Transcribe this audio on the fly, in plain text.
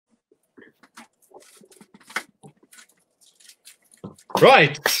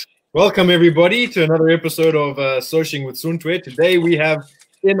Right. Welcome, everybody, to another episode of Soshing with Suntwe. Today we have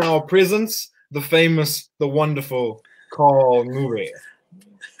in our presence the famous, the wonderful Paul Ncube.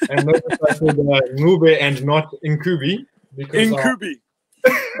 And notice I said Ncube and not Ncube. Ncube.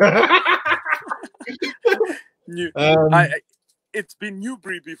 It's been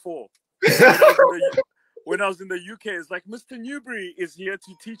Newbury before. When I was in the UK, it's like, Mr. Newbury is here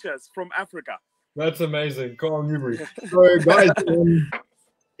to teach us from Africa. That's amazing. Carl Newbury. So, guys,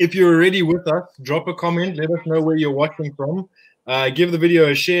 if you're already with us, drop a comment. Let us know where you're watching from. Give the video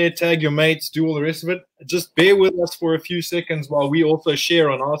a share, tag your mates, do all the rest of it. Just bear with us for a few seconds while we also share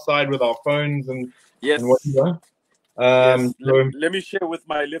on our side with our phones and, yes. and what you know. Let me share with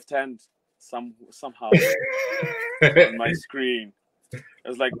my left hand somehow on my screen.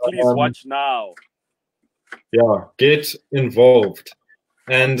 It's like, please watch now. Yeah, get involved.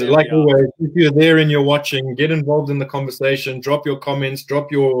 And like always, if you're there and you're watching, get involved in the conversation. Drop your comments. Drop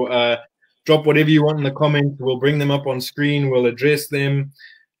whatever you want in the comments. We'll bring them up on screen. We'll address them.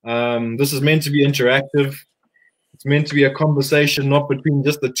 This is meant to be interactive. It's meant to be a conversation, not between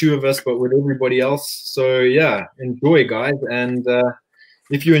just the two of us, but with everybody else. So yeah, enjoy, guys. And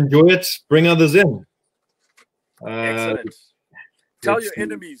if you enjoy it, bring others in. Excellent. Tell your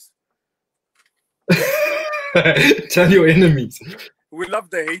enemies. Tell your enemies. We love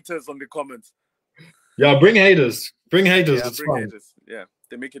the haters on the comments. Yeah, bring haters. Bring haters. Yeah, it's bring fun. haters. Yeah,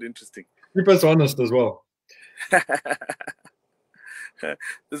 they make it interesting. Keep us honest as well.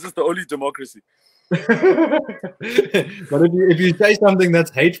 This is the only democracy. But if you say something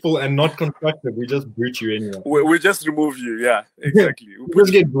that's hateful and not constructive, we just boot you anyway. We just remove you. Yeah, exactly. We'll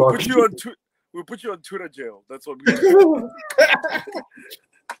just get blocked. We'll put you on Twitter jail. That's what we do.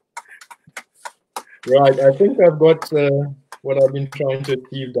 Right, I think I've got what I've been trying to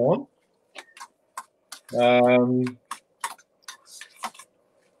achieve down.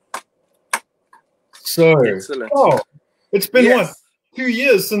 Excellent. It's been what, 2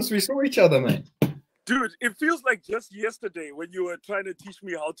 years since we saw each other, man. Dude, it feels like just yesterday when you were trying to teach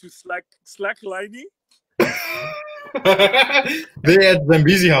me how to slacklining. There at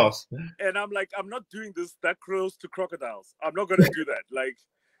Zambizi house. And I'm like, I'm not doing this that close to crocodiles. I'm not gonna do that. Like,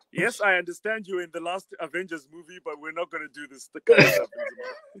 yes, I understand you in the last Avengers movie, but we're not going to do this. The kind of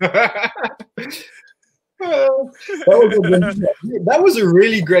that was a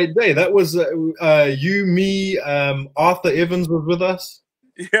really great day. That was you, me, Arthur Evans was with us.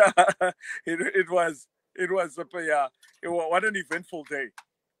 Yeah, it was. What an eventful day.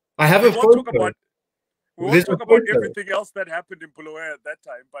 I have a photo. We won't talk about everything else that happened in Bulawayo at that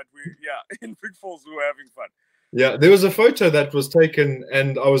time, but in Vic Falls, we were having fun. Yeah, there was a photo that was taken,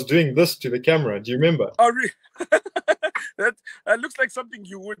 and I was doing this to the camera. Do you remember? Oh, really? That looks like something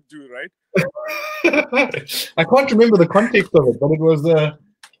you would do, right? I can't remember the context of it, but it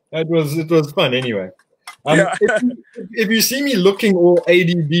was fun anyway. If you see me looking all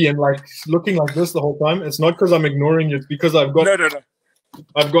ADD and like looking like this the whole time, it's not because I'm ignoring you. It's because I've got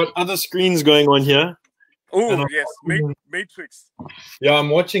I've got other screens going on here. Oh, yes, Matrix. Yeah, I'm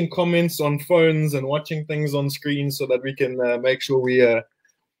watching comments on phones and watching things on screen so that we can make sure we're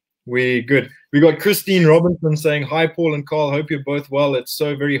good. We got Christine Robinson saying, "Hi, Paul and Carl. Hope you're both well. It's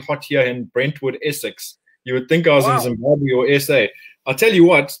so very hot here in Brentwood, Essex. You would think I was in Zimbabwe or SA. I'll tell you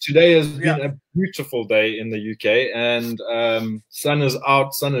what, today has been a beautiful day in the UK, and sun is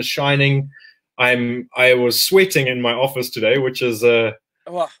out, sun is shining. I was sweating in my office today, which is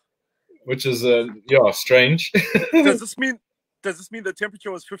strange. Does this mean the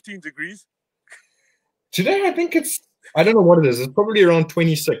temperature was 15 degrees? Today, I think I don't know what it is. It's probably around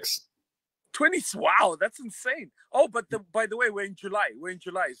 26. 20? Wow, that's insane. Oh, but by the way, we're in July.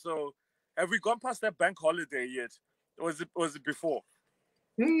 So have we gone past that bank holiday yet? Or was it before?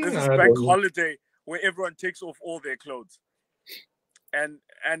 This is bank holiday where everyone takes off all their clothes. And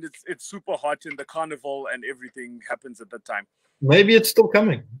it's super hot in the carnival and everything happens at that time. Maybe it's still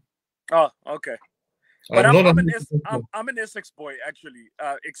coming. Oh, okay. But I'm an Essex boy, actually,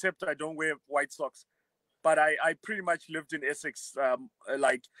 except I don't wear white socks. But I pretty much lived in Essex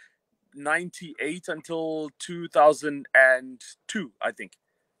like 98 until 2002, I think.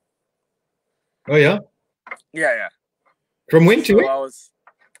 Oh, yeah? Yeah. From when to when? I was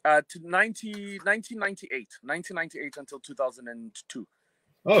to 1998 until 2002.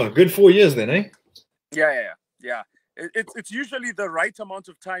 Oh, good 4 years then, eh? Yeah. It's usually the right amount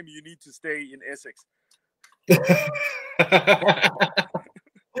of time you need to stay in Essex.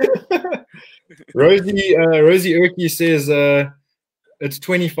 Rosie Urki says it's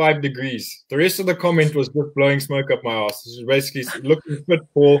 25 degrees. The rest of the comment was just blowing smoke up my ass. This is basically looking fit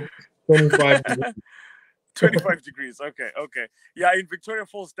for 25 degrees. 25 degrees. Okay. Yeah, in Victoria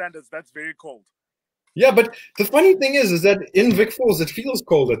Falls standards, that's very cold. Yeah, but the funny thing is that in Vic Falls it feels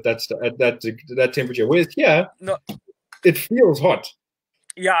cold at that temperature. Whereas here, no, it feels hot.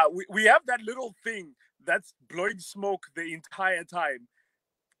 Yeah, we have that little thing that's blowing smoke the entire time,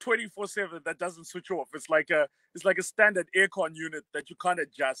 24/7. That doesn't switch off. It's like a standard aircon unit that you can't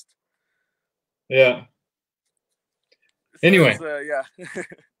adjust. Yeah. So anyway,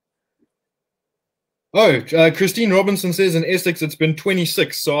 yeah. Christine Robinson says in Essex it's been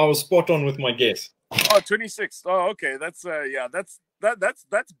 26, so I was spot on with my guess. Oh, 26. Oh, okay. That's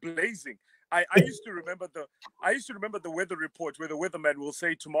that's blazing. I used to remember the weather report where the weatherman will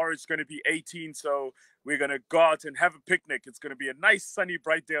say tomorrow it's going to be 18, so we're going to go out and have a picnic. It's going to be a nice sunny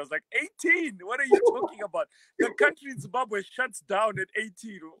bright day. I was like, 18? What are you talking about? The country in Zimbabwe shuts down at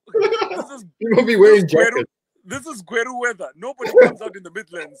 18. You'll be wearing jackets. This is Gweru weather. Nobody comes out in the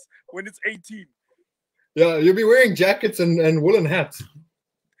Midlands when it's 18. Yeah, you'll be wearing jackets and woolen hats.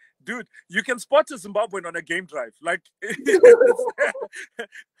 Dude, you can spot a Zimbabwean on a game drive. Like,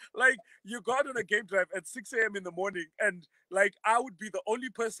 like you go out on a game drive at 6 a.m. in the morning, and like I would be the only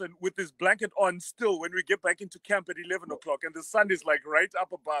person with this blanket on still when we get back into camp at 11 o'clock, and the sun is like right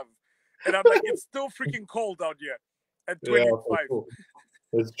up above, and I'm like, it's still freaking cold out here at 25. Yeah, cool.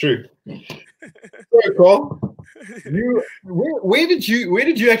 That's true. So, Carl, where did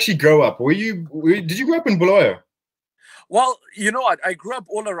you actually grow up? Did you grow up in Bulawayo? Well, you know what? I grew up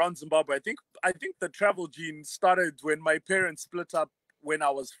all around Zimbabwe. I think the travel gene started when my parents split up when I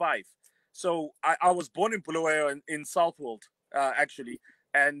was 5. So I was born in Bulawayo in Southwold, actually.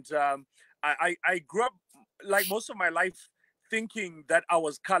 And I grew up, like most of my life, thinking that I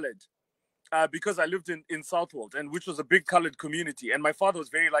was colored because I lived in Southwold, and which was a big colored community. And my father was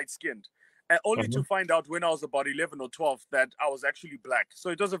very light-skinned. Only to find out when I was about 11 or 12 that I was actually black. So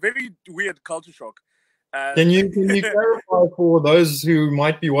it was a very weird culture shock. Can you clarify for those who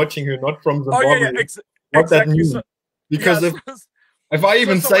might be watching who are not from Zimbabwe what that means? Because if I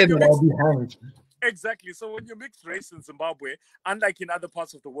even say that, I'll be hanged. Exactly. So when you're mixed race in Zimbabwe, unlike in other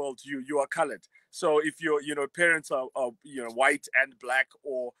parts of the world, you are colored. So if your parents are white and black,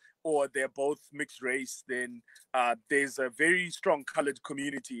 or they're both mixed race, then there's a very strong colored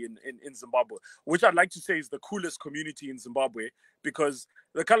community in Zimbabwe, which I'd like to say is the coolest community in Zimbabwe, because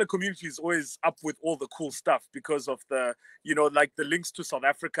the colored community is always up with all the cool stuff because of the, like the links to South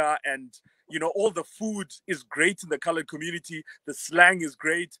Africa, and, all the food is great in the colored community. The slang is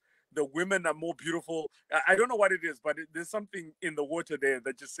great. The women are more beautiful. I don't know what it is, but there's something in the water there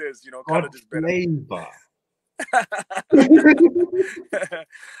that just says, colored is better. Flavor.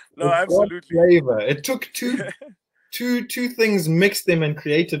 No, absolutely. Flavor. It took two things, mixed them, and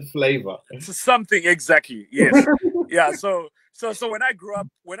created flavor. Something, exactly. Yes. Yeah. So when I grew up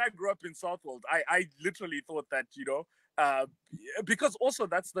in Southwold, I literally thought that, because also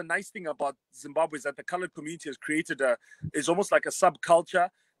that's the nice thing about Zimbabwe, is that the colored community has created is almost like a subculture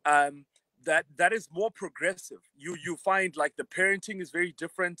that is more progressive. You find like the parenting is very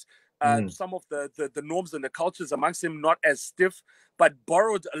different. Some of the norms and the cultures amongst them not as stiff, but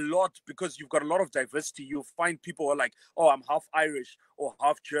borrowed a lot, because you've got a lot of diversity. You find people who are like, oh, I'm half Irish or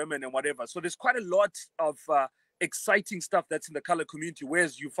half German and whatever. So there's quite a lot of exciting stuff that's in the color community.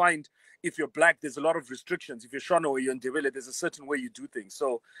 Whereas you find if you're black, there's a lot of restrictions. If you're Shona or you're Ndebele, there's a certain way you do things.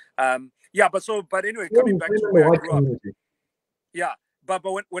 So but anyway, coming back to where I grew up. Yeah. But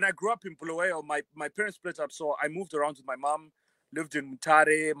when I grew up in Bulawayo, my parents split up, so I moved around with my mom, lived in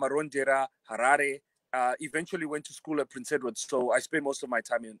Mutare, Marondera, Harare, eventually went to school at Prince Edward. So I spent most of my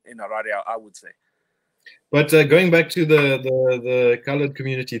time in Harare, I would say. But going back to the colored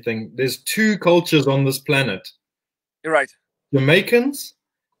community thing, there's 2 cultures on this planet. You're right. Jamaicans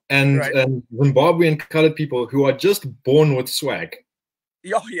and Zimbabwean colored people who are just born with swag.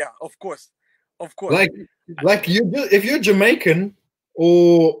 Oh, yeah, of course. Like if you're Jamaican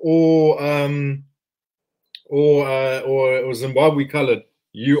or Zimbabwe colored,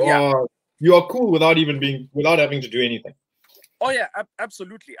 you are cool without having to do anything. Oh yeah,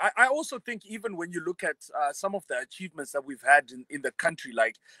 absolutely. I also think even when you look at some of the achievements that we've had in the country,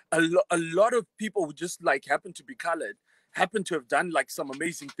 like a lot of people who just like happen to be colored happen to have done like some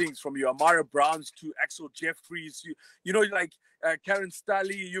amazing things, from your Amara Browns to Axel Jeffries, like Karen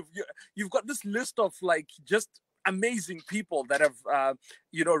Staley. You've got this list of like just amazing people that have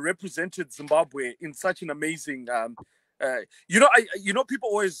represented Zimbabwe in such an amazing people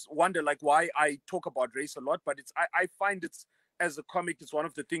always wonder like why I talk about race a lot, but I find it's, as a comic, it's one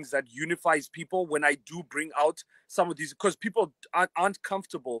of the things that unifies people when I do bring out some of these, because people aren't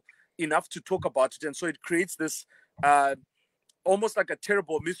comfortable enough to talk about it, and so it creates this almost like a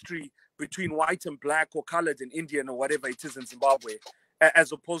terrible mystery between white and black or colored and Indian or whatever it is in Zimbabwe,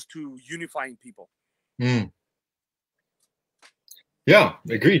 as opposed to unifying people. Mm. Yeah,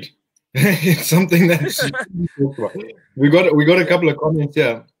 agreed. It's something that's we got a couple of comments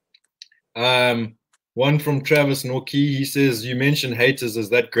here. One from Travis Norkey. He says, "You mentioned haters. Is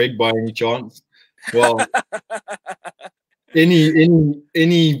that Greg by any chance?" Well, any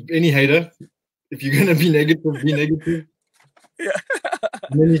hater. If you're gonna be negative, be negative. Yeah.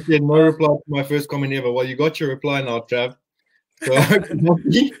 And then he said, "No reply to my first comment ever." Well, you got your reply now, Trav. So,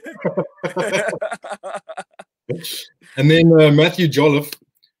 and then Matthew Jolliffe,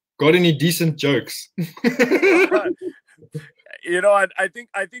 got any decent jokes? You know, I think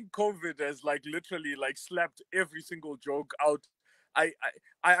COVID has like literally like slapped every single joke out.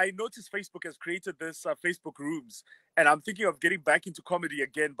 I noticed Facebook has created this Facebook rooms, and I'm thinking of getting back into comedy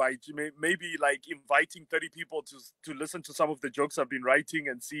again by maybe like inviting 30 people to listen to some of the jokes I've been writing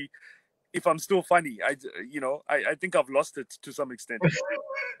and see if I'm still funny. I think I've lost it to some extent.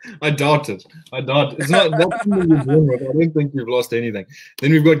 I doubt it. It's not that's something you're born with. I don't think you've lost anything.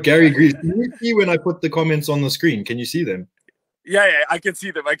 Then we've got Gary Grease. Can you see when I put the comments on the screen? Can you see them? Yeah, I can see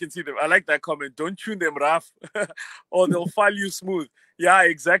them. I like that comment. Don't tune them rough, or they'll file you smooth. Yeah,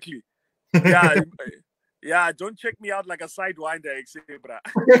 exactly. Yeah, yeah. Don't check me out like a sidewinder, etc.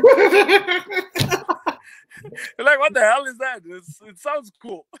 Like, what the hell is that? It sounds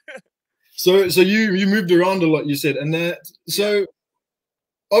cool. So you moved around a lot, you said, and so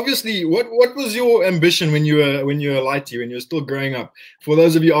obviously, what was your ambition when you were Lighty, when you were still growing up? For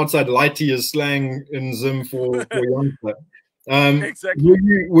those of you outside, Lighty is slang in Zim for youngster.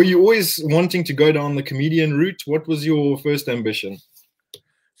 Exactly. Were you always wanting to go down the comedian route? What was your first ambition?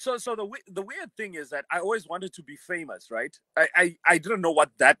 So the weird thing is that I always wanted to be famous, right? I didn't know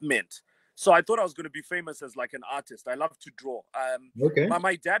what that meant. So I thought I was going to be famous as like an artist. I love to draw. Okay.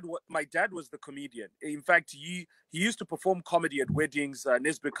 My dad was the comedian. In fact, he used to perform comedy at weddings,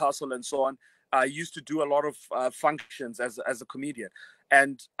 Nesbitt Castle, and so on. He used to do a lot of functions as a comedian.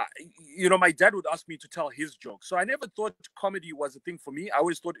 And my dad would ask me to tell his jokes. So I never thought comedy was a thing for me. I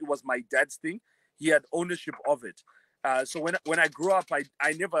always thought it was my dad's thing. He had ownership of it. So when I grew up,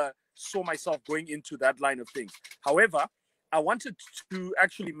 I never saw myself going into that line of things. However, I wanted to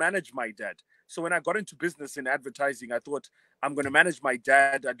actually manage my dad. So when I got into business in advertising, I thought I'm going to manage my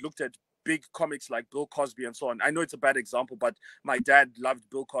dad. I'd looked at big comics like Bill Cosby and so on. I know it's a bad example, but my dad loved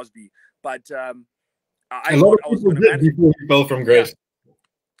Bill Cosby. But I thought I was going to manage. Before you fell from grace. Yeah,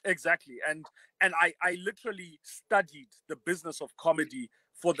 exactly. And I literally studied the business of comedy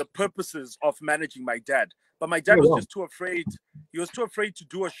for the purposes of managing my dad. But my dad was just too afraid. He was too afraid to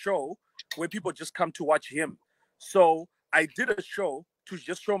do a show where people just come to watch him. So I did a show to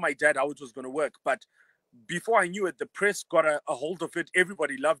just show my dad how it was going to work. But before I knew it, the press got a hold of it.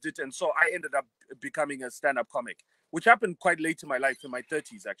 Everybody loved it. And so I ended up becoming a stand-up comic, which happened quite late in my life, in my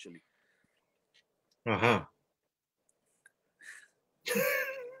 30s, actually. Uh-huh.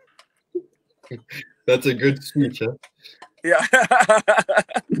 That's a good speech, huh? Yeah.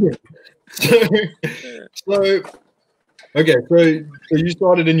 so okay, so you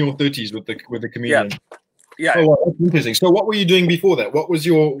started in your 30s with the comedian. Yeah. Oh, wow, that's interesting. So what were you doing before that? What was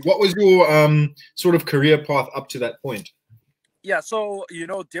your sort of career path up to that point? Yeah, so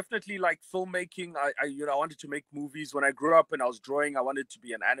definitely like filmmaking. I wanted to make movies when I grew up, and I was drawing. I wanted to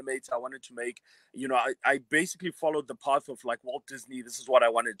be an animator. I wanted to make, I basically followed the path of like Walt Disney. This is what I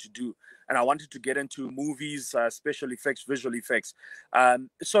wanted to do, and I wanted to get into movies, special effects, visual effects.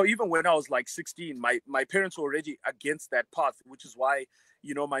 So even when I was like 16, my parents were already against that path, which is why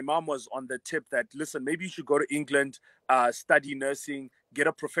my mom was on the tip that, listen, maybe you should go to England, study nursing, get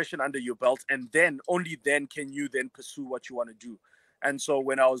a profession under your belt, and then only then can you then pursue what you want to do. And so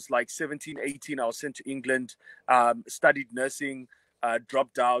when I was like 17, 18, I was sent to England, studied nursing,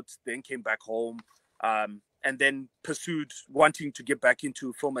 dropped out, then came back home, and then pursued wanting to get back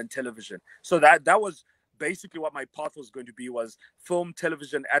into film and television. So that was basically what my path was going to be, was film,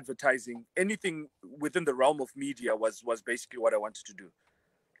 television, advertising. Anything within the realm of media was basically what I wanted to do.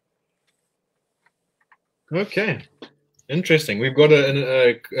 Okay. Interesting. We've got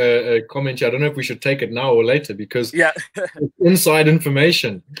a comment here. I don't know if we should take it now or later because it's inside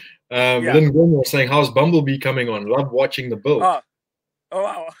information. Lynn Gilmore was saying, how's Bumblebee coming on? Love watching the build. Oh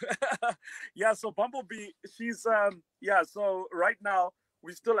wow. Yeah, so Bumblebee, she's so right now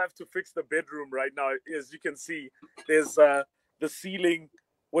we still have to fix the bedroom right now. As you can see, there's the ceiling.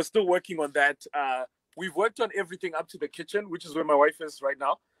 We're still working on that. We've worked on everything up to the kitchen, which is where my wife is right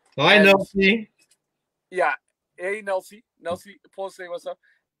now. Hi, Nelsie. Yeah. Hey, Nelsie, Paul, say what's up.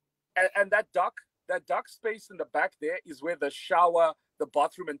 And that that dark space in the back there is where the shower, the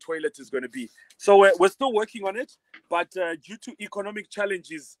bathroom, and toilet is going to be. So we're still working on it, but due to economic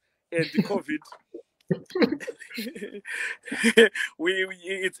challenges and the COVID,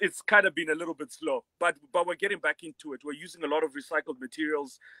 it's kind of been a little bit slow. But we're getting back into it. We're using a lot of recycled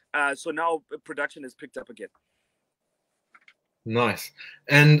materials, so now production has picked up again. Nice.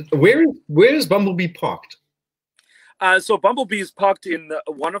 And where is Bumblebee parked? So Bumblebee is parked in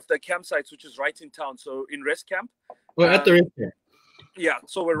one of the campsites, which is right in town. So in Rest Camp. Well, at the Rest Camp. Yeah.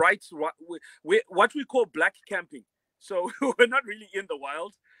 So we're we're what we call black camping. So we're not really in the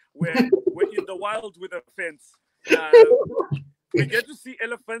wild. We're in the wild with a fence. We get to see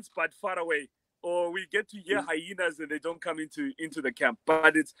elephants, but far away, or we get to hear hyenas and they don't come into the camp.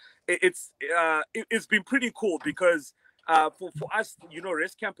 But it's been pretty cool because for us,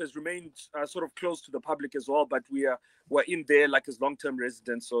 Rest Camp has remained sort of close to the public as well. But we're in there like as long-term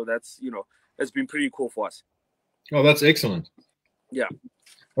residents, so that's it's been pretty cool for us. Oh, that's excellent. Yeah.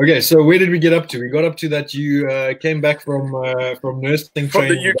 Okay, so where did we get up to? We got up to that you came back from nursing from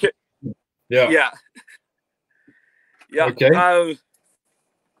training. the UK. Yeah. Okay.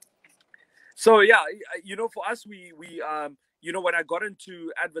 So yeah, for us, we when I got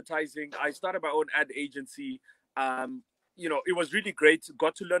into advertising, I started my own ad agency. It was really great.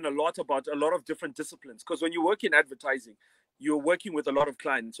 Got to learn a lot about a lot of different disciplines, because when you work in advertising, you're working with a lot of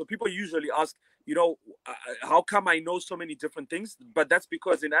clients. So people usually ask, how come I know so many different things? But that's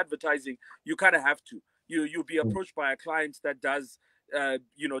because in advertising, you kind of have to. You'll be approached by a client that does,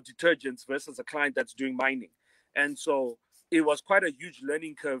 detergents versus a client that's doing mining. And so it was quite a huge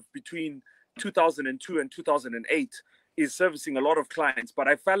learning curve between 2002 and 2008 is servicing a lot of clients. But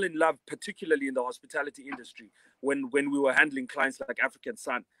I fell in love, particularly in the hospitality industry, when we were handling clients like African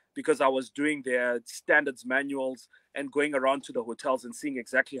Sun, because I was doing their standards manuals and going around to the hotels and seeing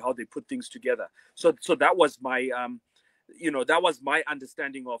exactly how they put things together. So that was my, that was my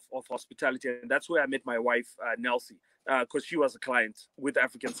understanding of hospitality. And that's where I met my wife, Nelsie, because she was a client with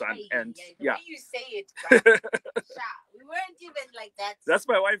African Sun. And the way you say it, we weren't even like that. That's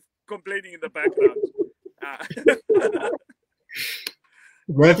my wife complaining in the background.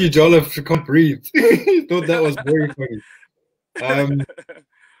 Matthew Jolliffe can't breathe. He thought that was very funny.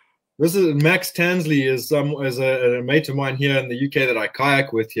 This is Max Tansley is a mate of mine here in the UK that I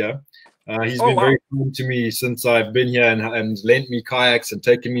kayak with here. He's been very kind to me since I've been here and lent me kayaks and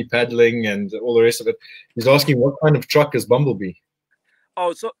taken me paddling and all the rest of it. He's asking what kind of truck is Bumblebee?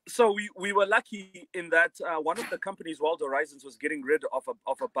 Oh, so we were lucky in that one of the companies, Wild Horizons, was getting rid of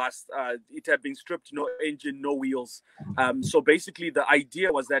a bus. It had been stripped, no engine, no wheels. So basically the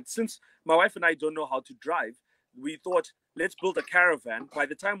idea was that since my wife and I don't know how to drive, we thought, let's build a caravan. By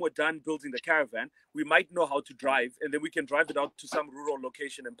the time we're done building the caravan, we might know how to drive, and then we can drive it out to some rural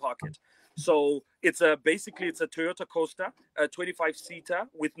location and park it. So basically it's a Toyota Coaster, a 25-seater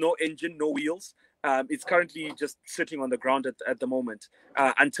with no engine, no wheels. It's currently just sitting on the ground at the moment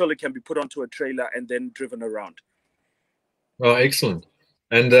until it can be put onto a trailer and then driven around. Oh, excellent.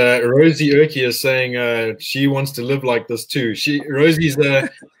 And Rosie Urki is saying she wants to live like this too. Rosie's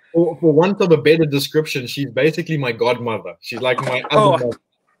for want of a better description, she's basically my godmother. She's like my other mother.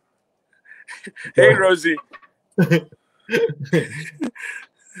 Hey, Rosie.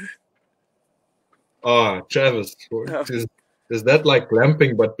 Travis. Is that like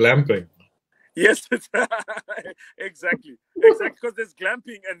glamping but glamping? Yes, exactly. Because there's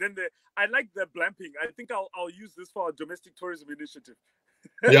glamping, and then I like the glamping. I think I'll use this for a domestic tourism initiative.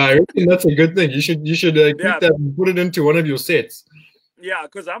 Yeah, I reckon that's a good thing. You should keep that and put it into one of your sets. Yeah,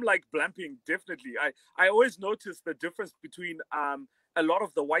 because I'm like glamping, definitely. I always notice the difference between a lot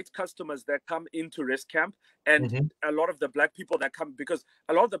of the white customers that come into Rest Camp and a lot of the black people that come, because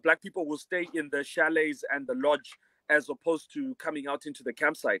a lot of the black people will stay in the chalets and the lodge as opposed to coming out into the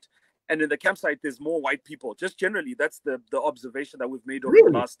campsite. And in the campsite, there's more white people. Just generally, that's the observation that we've made over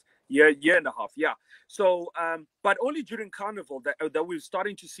the last year and a half. Yeah. So, but only during Carnival that we're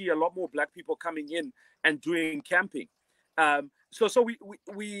starting to see a lot more black people coming in and doing camping. So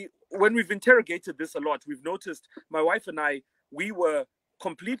we when we've interrogated this a lot, we've noticed my wife and I, we were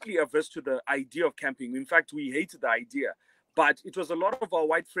completely averse to the idea of camping. In fact, we hated the idea. But it was a lot of our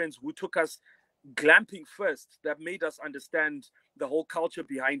white friends who took us glamping first that made us understand the whole culture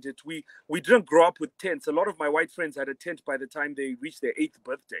behind it. We didn't grow up with tents. A lot of my white friends had a tent by the time they reached their 8th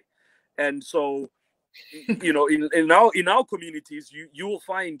birthday. And so, in our communities, you will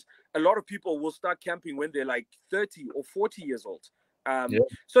find a lot of people will start camping when they're like 30 or 40 years old.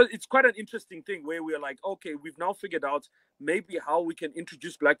 So it's quite an interesting thing where we're like, okay, we've now figured out maybe how we can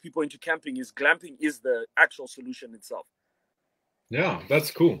introduce black people into camping is glamping is the actual solution itself. Yeah, that's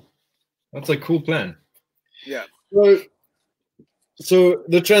cool. That's a cool plan. Yeah. So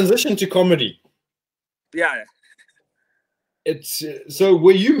the transition to comedy. Yeah. It's so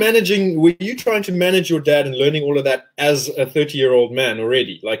were you trying to manage your dad and learning all of that as a 30-year-old man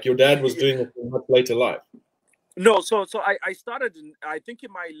already? Like your dad was doing it in much later life? No, so I started I think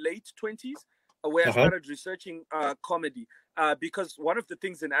in my late 20s, where I started researching comedy, because one of the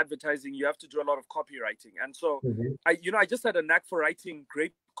things in advertising, you have to do a lot of copywriting. And so I just had a knack for writing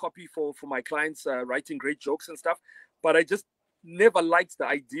great copy for my clients, writing great jokes and stuff, but I just never liked the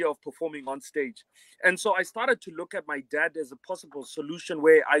idea of performing on stage. And so I started to look at my dad as a possible solution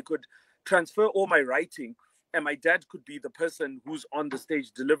where I could transfer all my writing and my dad could be the person who's on the stage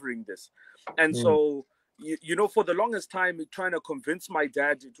delivering this. And so, you know, for the longest time, trying to convince my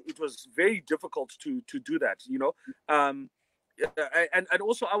dad, it was very difficult to do that, you know. And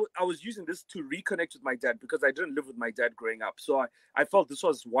also I was using this to reconnect with my dad because I didn't live with my dad growing up. So I felt this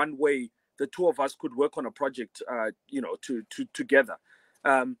was one way the two of us could work on a project, you know, together.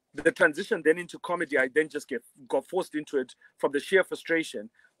 The transition then into comedy, I then just got forced into it from the sheer frustration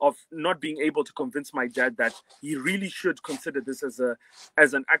of not being able to convince my dad that he really should consider this as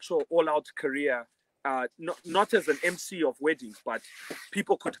an actual all-out career, not as an MC of weddings, but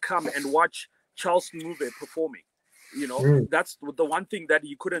people could come and watch Charles Ncube performing. You know, that's the one thing that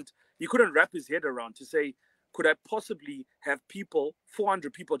he couldn't wrap his head around, to say, could I possibly have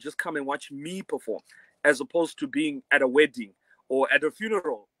 400 people just come and watch me perform, as opposed to being at a wedding or at a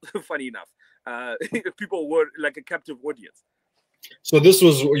funeral? Funny enough, people were like a captive audience. So this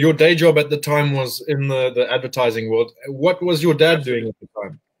was your day job at the time, was in the advertising world. What was your dad doing at the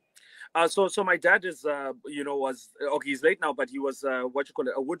time? So my dad is, you know, he's late now, but he was a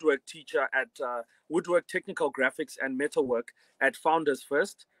woodwork teacher at Woodwork Technical Graphics and Metalwork at Founders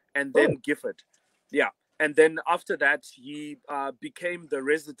first, and then Gifford. Yeah. And then after that, he became the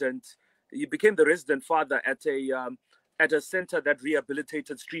resident father at a center that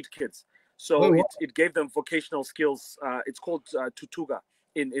rehabilitated street kids. So it gave them vocational skills. It's called Tutuga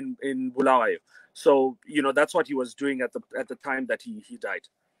in Bulawayo. So, you know, that's what he was doing at the time that he died.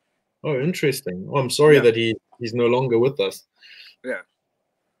 Oh, interesting. Oh, I'm sorry that he's no longer with us. Yeah.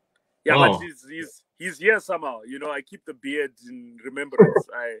 Yeah, wow. But he's here somehow. You know, I keep the beard in remembrance.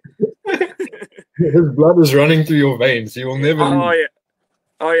 His blood is running through your veins. You will never leave.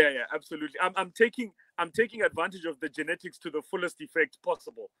 Oh yeah, absolutely. I'm taking advantage of the genetics to the fullest effect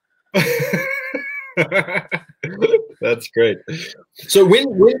possible. That's great. So when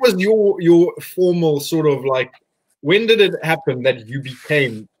was your formal sort of, like, when did it happen that you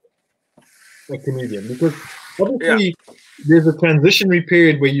became a comedian? Because obviously there's a transitionary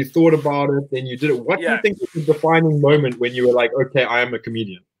period where you thought about it, then you did it. What do you think was the defining moment when you were like, okay, I am a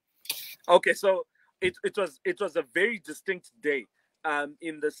comedian? Okay, so it was a very distinct day,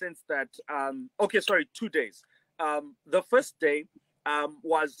 in the sense that 2 days. The first day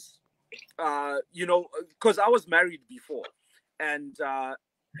was you know, because I was married before, and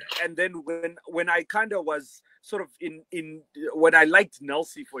then when I kind of was sort of in when I liked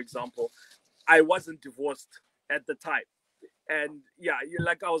Nelsie, for example, I wasn't divorced at the time. And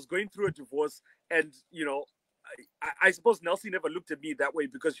like, I was going through a divorce, and, you know, I suppose Nelsie never looked at me that way,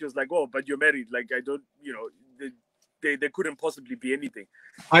 because she was like, oh, but you're married. Like, I don't, you know, they couldn't possibly be anything.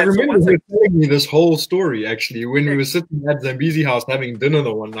 I remember you telling me this whole story, actually, when we were sitting at Zambizi's house having dinner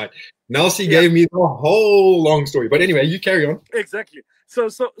the one night. Nelsie gave me the whole long story. But anyway, you carry on. Exactly. So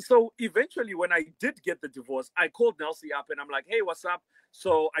eventually, when I did get the divorce, I called Nelsie up and I'm like, hey, what's up?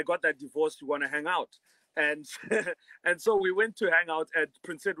 So I got that divorce. You want to hang out? And so we went to hang out at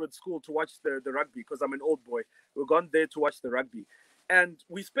Prince Edward School to watch the rugby, because I'm an old boy. We've gone there to watch the rugby. And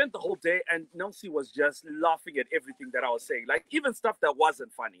we spent the whole day, and Nelsie was just laughing at everything that I was saying. Like, even stuff that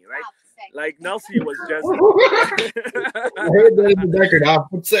wasn't funny, right? Like, Nelsie was just... I heard that in the background.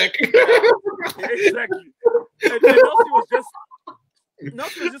 Exactly. And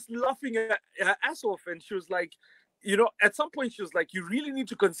Nelsie was just laughing her ass off, and she was like, you know, at some point she was like, you really need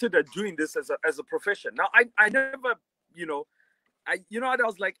to consider doing this as a profession. Now, I never, you know, I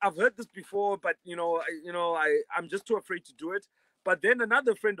was like, I've heard this before, but, I'm just too afraid to do it. But then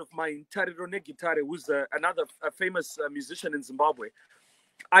another friend of mine, Tariro Negitare, who's another famous musician in Zimbabwe,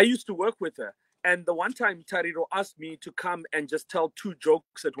 I used to work with her. And the one time Tariro asked me to come and just tell 2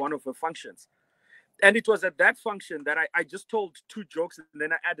 jokes at one of her functions. And it was at that function that I just told 2 jokes, and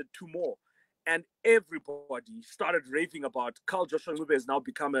then I added 2 more. And everybody started raving about Carl Joshua Ncube has now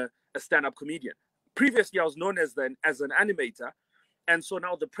become a stand-up comedian. Previously, I was known as an animator. And so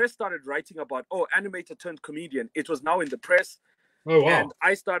now the press started writing about, oh, animator turned comedian. It was now in the press. Oh, wow. And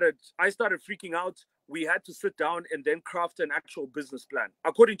I started freaking out we had to sit down and then craft an actual business plan.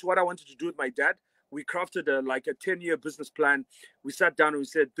 According to what I wanted to do with my dad, we crafted a 10-year business plan. We sat down and we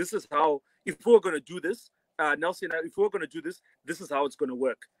said, this is how, if we're going to do this, Nelson, if we're going to do this, this is how it's going to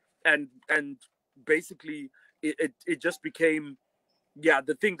work. And basically, it just became,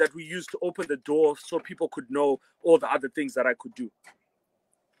 the thing that we used to open the door so people could know all the other things that I could do.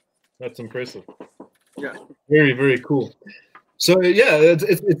 That's impressive. Yeah. Very, very cool. So yeah,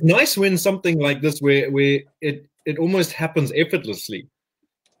 it's nice when something like this where it almost happens effortlessly.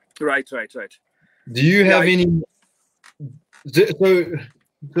 Right. Do you have any? So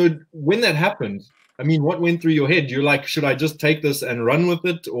when that happened, I mean, what went through your head? You're like, should I just take this and run with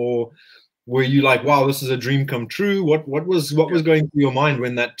it, or were you like, wow, this is a dream come true? What was going through your mind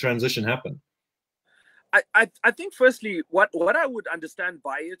when that transition happened? I think firstly, what I would understand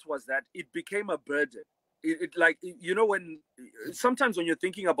by it was that it became a burden. When sometimes when you're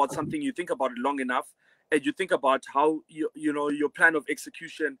thinking about something, you think about it long enough, and you think about how your plan of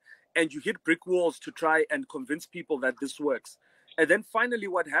execution, and you hit brick walls to try and convince people that this works. And then finally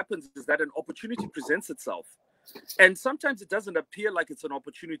what happens is that an opportunity presents itself. And sometimes it doesn't appear like it's an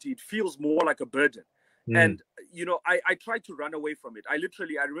opportunity. It feels more like a burden. And, I tried to run away from it. I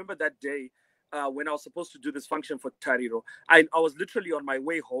remember that day when I was supposed to do this function for Tariro, I was literally on my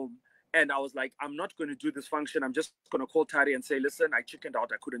way home. And I was like, I'm not going to do this function. I'm just going to call Tari and say, listen, I chickened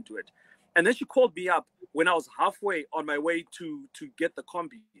out. I couldn't do it. And then she called me up when I was halfway on my way to get the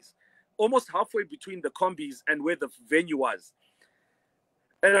combis, almost halfway between the combis and where the venue was.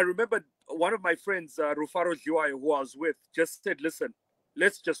 And I remember one of my friends, Rufaro Juai, who I was with, just said, listen,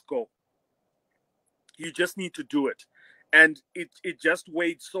 let's just go. You just need to do it. And it just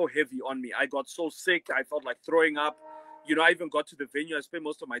weighed so heavy on me. I got so sick. I felt like throwing up. I even got to the venue. I spent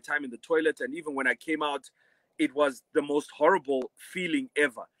most of my time in the toilet. And even when I came out, it was the most horrible feeling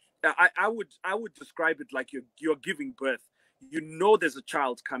ever. I would describe it like you're giving birth. There's a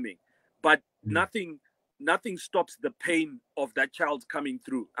child coming, but nothing stops the pain of that child coming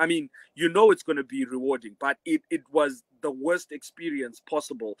through. I mean, it's going to be rewarding, but it was the worst experience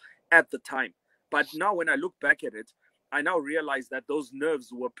possible at the time. But now when I look back at it, I now realize that those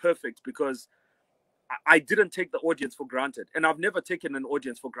nerves were perfect because I didn't take the audience for granted. And I've never taken an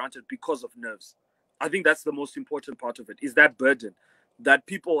audience for granted because of nerves. I think that's the most important part of it, is that burden that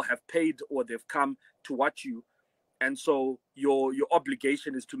people have paid or they've come to watch you. And so your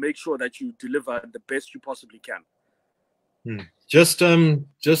obligation is to make sure that you deliver the best you possibly can. Just to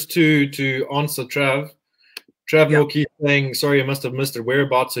answer Trav will keep saying, sorry, I must have missed it.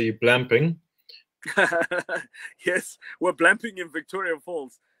 Whereabouts are you blamping? Yes, we're blamping in Victoria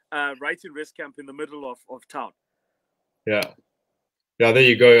Falls, right in Rest Camp in the middle of town. Yeah, there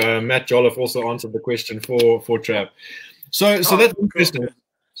you go. Matt Jolliffe also answered the question for Trav. So that's interesting. Cool.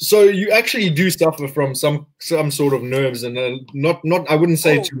 So you actually do suffer from some sort of nerves, and not I wouldn't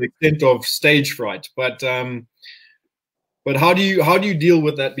say to the extent of stage fright, but how do you deal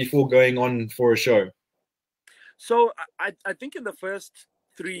with that before going on for a show? So I think in the first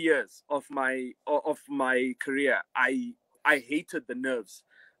 3 years of my career, I hated the nerves,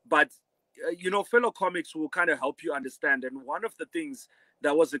 but fellow comics will kind of help you understand. And one of the things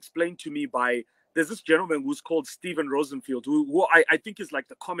that was explained to me by, there's this gentleman who's called Steven Rosenfield, who I think is like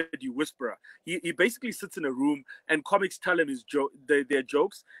the comedy whisperer. He basically sits in a room and comics tell him their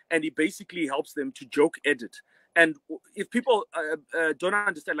jokes, and he basically helps them to joke edit. And if people don't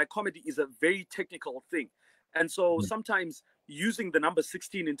understand, like, comedy is a very technical thing. And so sometimes using the number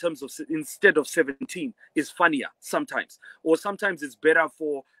 16 in terms of instead of 17 is funnier sometimes. Or sometimes it's better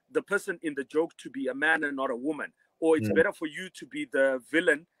for the person in the joke to be a man and not a woman. Or it's better for you to be the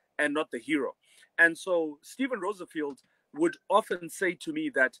villain and not the hero. And so Steven Rosenfield would often say to me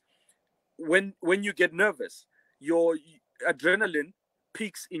that when you get nervous, your adrenaline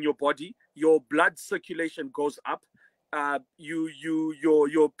peaks in your body, your blood circulation goes up,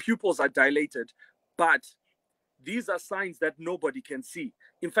 your pupils are dilated, but these are signs that nobody can see.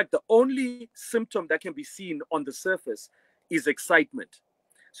 In fact, the only symptom that can be seen on the surface is excitement.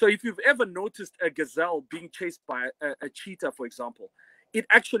 So if you've ever noticed a gazelle being chased by a cheetah, for example, it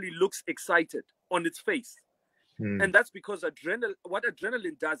actually looks excited on its face. And that's because what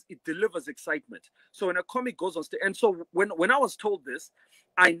adrenaline does, it delivers excitement. So when a comic goes on stage, and so when I was told this,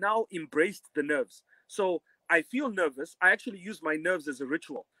 I now embraced the nerves. So I feel nervous. I actually use my nerves as a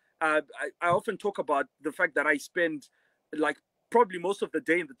ritual. I often talk about the fact that I spend like probably most of the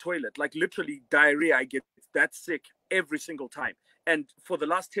day in the toilet, like literally diarrhea. I get that sick every single time. And for the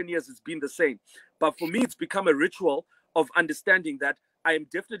last 10 years, it's been the same. But for me, it's become a ritual of understanding that I am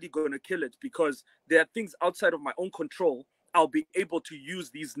definitely going to kill it, because there are things outside of my own control I'll be able to use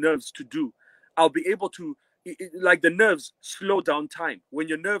these nerves to do. I'll be able to, like the nerves slow down time. When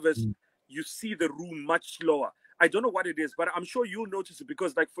you're nervous, you see the room much slower. I don't know what it is, but I'm sure you'll notice it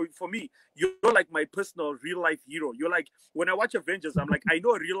because, like, for me, you're like my personal real life hero. You're like, when I watch Avengers, I'm like, I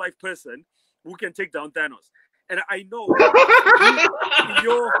know a real life person who can take down Thanos. And I know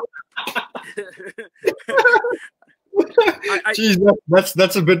you're... Jeez,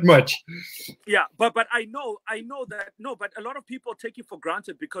 that's a bit much. Yeah, but I know that, no, but a lot of people take it for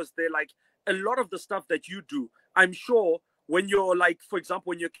granted because they're like, a lot of the stuff that you do, I'm sure when you're like, for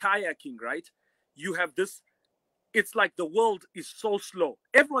example, when you're kayaking, right? You have this, it's like the world is so slow.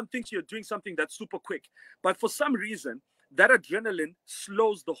 Everyone thinks you're doing something that's super quick, but for some reason, that adrenaline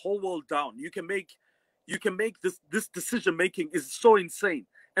slows the whole world down. You can make this decision making is so insane,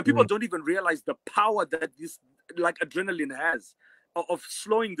 and people don't even realize the power that this like adrenaline has of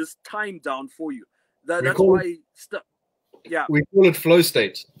slowing this time down for you. That's why yeah, we call it flow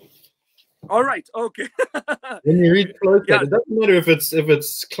state. All right, okay. When you reach flow state, it doesn't matter if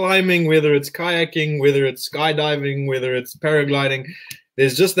it's climbing, whether it's kayaking, whether it's skydiving, whether it's paragliding.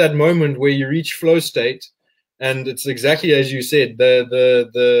 There's just that moment where you reach flow state, and it's exactly as you said.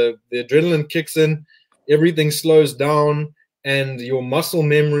 The adrenaline kicks in, everything slows down, and your muscle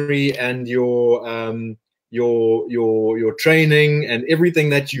memory and your training and everything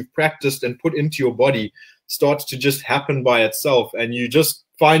that you've practiced and put into your body starts to just happen by itself, and you just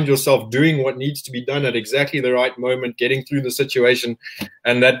find yourself doing what needs to be done at exactly the right moment, getting through the situation,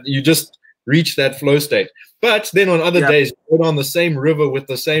 and that you just reach that flow state. But then on other days, you go down the same river with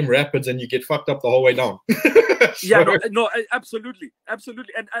the same rapids and you get fucked up the whole way down. Yeah, no, absolutely.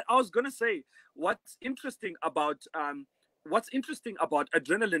 And I was gonna say, what's interesting about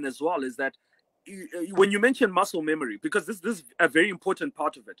adrenaline as well is that when you mention muscle memory, because this is a very important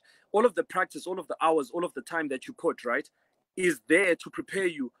part of it, all of the practice, all of the hours, all of the time that you put, right, is there to prepare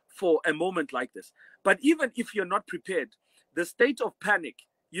you for a moment like this. But even if you're not prepared, the state of panic,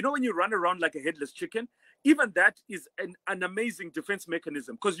 you know, when you run around like a headless chicken, even that is an amazing defense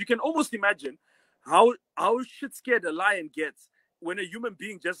mechanism, because you can almost imagine how shit scared a lion gets when a human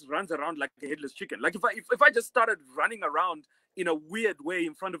being just runs around like a headless chicken. Like if I just started running around in a weird way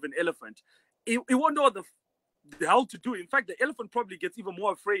in front of an elephant, it won't know the hell to do. In fact, the elephant probably gets even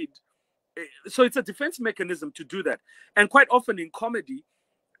more afraid. So it's a defense mechanism to do that. And quite often in comedy,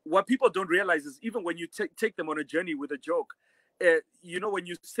 what people don't realize is even when you take them on a journey with a joke, you know, when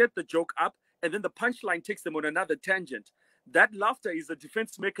you set the joke up and then the punchline takes them on another tangent, that laughter is a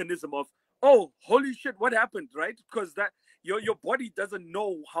defense mechanism of, oh, holy shit, what happened, right? Because that your body doesn't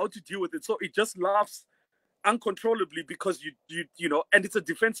know how to deal with it. So it just laughs uncontrollably because you know, and it's a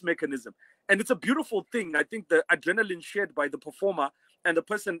defense mechanism. And it's a beautiful thing. I think the adrenaline shared by the performer and the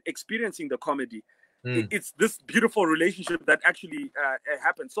person experiencing the comedy, it's this beautiful relationship that actually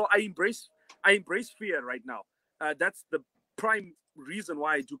happens. So I embrace fear right now. That's the prime reason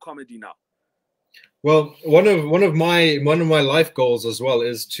why I do comedy now. Well, one of my life goals as well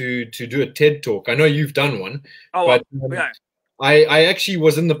is to do a TED talk. I know you've done one, but yeah. I actually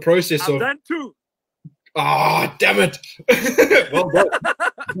was in the process of. I've done too. Ah, damn it! Well done.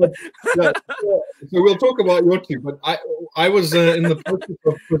 So we'll talk about your two. But I was in the process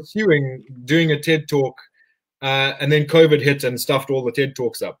of pursuing doing a TED talk, and then COVID hit and stuffed all the TED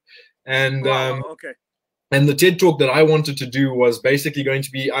talks up. And okay. And the TED talk that I wanted to do was basically going to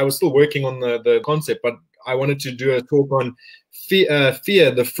be, I was still working on the concept, but I wanted to do a talk on fear,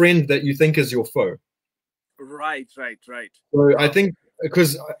 the friend that you think is your foe. Right. So I think,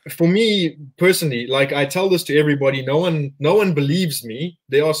 because for me personally, like I tell this to everybody, no one believes me.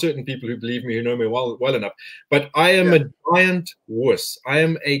 There are certain people who believe me, who know me well enough, but I am a giant wuss. I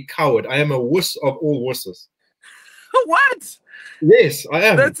am a coward. I am a wuss of all wusses. What? Yes, I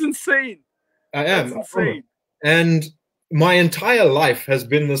am. That's insane. I am. That's insane. And my entire life has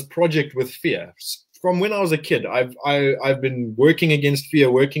been this project with fear. From when I was a kid, I've been working against fear,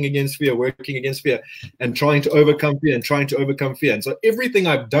 and trying to overcome fear and trying to overcome fear. And so everything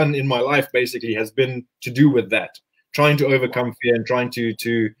I've done in my life basically has been to do with that, trying to overcome fear and trying to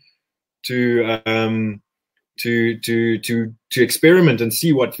experiment and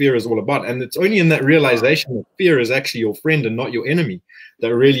see what fear is all about. And it's only in that realization that fear is actually your friend and not your enemy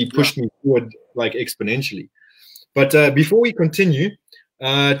that really pushed me forward like exponentially. But before we continue,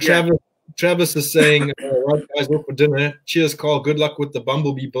 Travis is saying, right, guys, off for dinner. Cheers, Carl. Good luck with the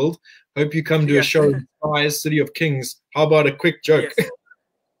Bumblebee build. Hope you come to a show in Skies, City of Kings. How about a quick joke?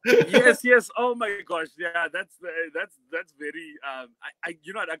 Yes. Oh my gosh, yeah, that's very. I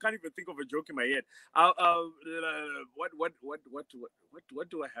you know what, I can't even think of a joke in my head. What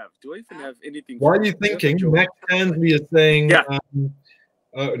do I have? Do I even have anything? While you're thinking, Max Hansley is saying, no,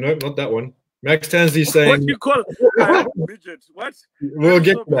 not that one. Max Tansley saying, what do you call midget? What? We'll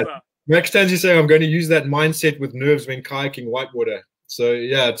get so to that. Max Tansley saying, I'm going to use that mindset with nerves when kayaking whitewater. So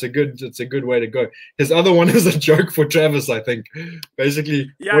yeah, it's a good way to go. His other one is a joke for Travis, I think. Basically,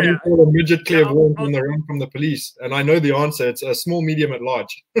 what do you call a midget clairvoyant on the run from the police? And I know the answer. It's a small, medium, at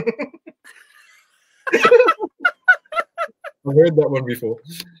large. I've heard that one before.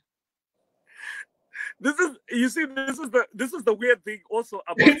 This is the weird thing also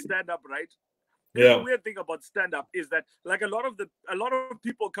about stand-up, right? The weird thing about stand-up is that like a lot of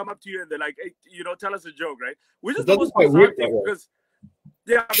people come up to you and they're like, hey, tell us a joke, right? Which is the most bizarre thing because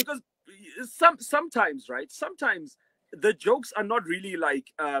sometimes, right? Sometimes the jokes are not really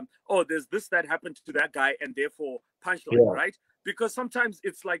like, oh, there's this that happened to that guy and therefore punchline, right? Because sometimes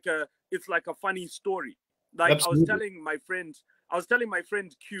it's like a funny story. Like Absolutely. I was telling my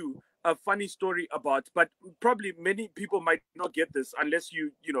friend Q a funny story about, but probably many people might not get this unless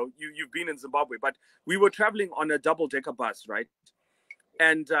you've been in Zimbabwe. But we were traveling on a double-decker bus, right?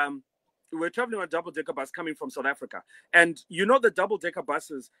 And we were traveling on a double-decker bus coming from South Africa. And the double-decker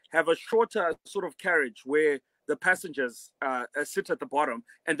buses have a shorter sort of carriage where the passengers sit at the bottom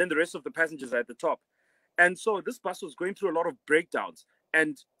and then the rest of the passengers are at the top. And so this bus was going through a lot of breakdowns.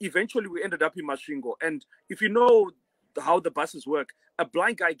 And eventually we ended up in Masvingo. And if you know how the buses work, a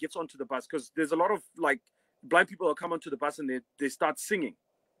blind guy gets onto the bus because there's a lot of like blind people who come onto the bus and they start singing,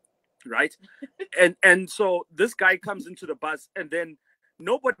 right? and so this guy comes into the bus and then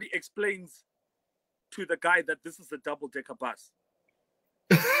nobody explains to the guy that this is a double-decker bus.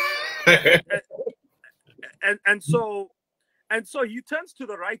 and so he turns to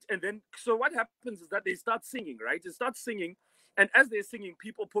the right, and then so what happens is that they start singing, right? They start singing, and as they're singing,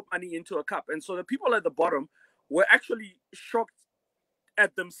 people put money into a cup. And so the people at the bottom were actually shocked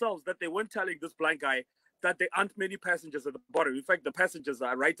at themselves that they weren't telling this blind guy that there aren't many passengers at the bottom. In fact, the passengers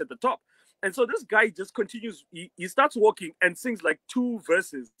are right at the top. And so this guy just continues. He starts walking and sings like 2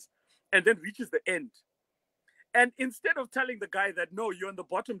 verses and then reaches the end. And instead of telling the guy that, no, you're on the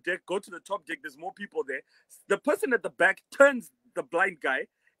bottom deck, go to the top deck, there's more people there, the person at the back turns the blind guy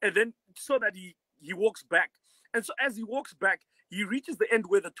and then so that he walks back. And so as he walks back, he reaches the end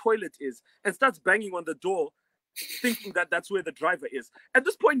where the toilet is and starts banging on the door, thinking that that's where the driver is. At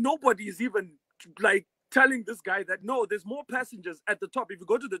this point, nobody is even like telling this guy that, no, there's more passengers at the top. If you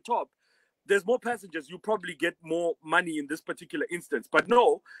go to the top, there's more passengers. You probably get more money in this particular instance. But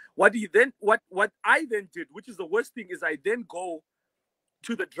no, what I then did, which is the worst thing, is I then go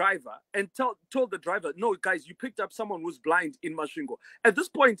to the driver and told the driver, no, guys, you picked up someone who's blind in Masvingo. At this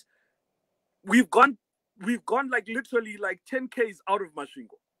point, we've gone like literally like 10 Ks out of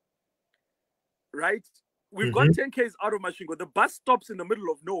Masvingo, right? We've gone 10 Ks out of Masvingo. The bus stops in the middle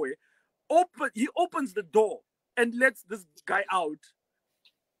of nowhere. He opens the door and lets this guy out.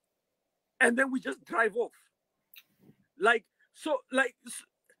 And then we just drive off.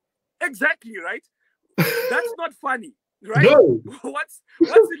 Exactly, right? That's not funny, right? No. What's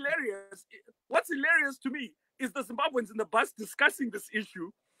hilarious? What's hilarious to me is the Zimbabweans in the bus discussing this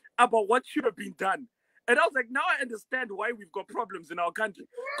issue about what should have been done. And I was like, now I understand why we've got problems in our country.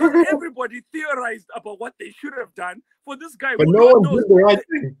 Because everybody theorized about what they should have done for this guy. But no one did the right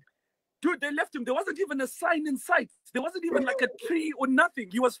thing. Dude, they left him. There wasn't even a sign in sight. There wasn't even like a tree or nothing.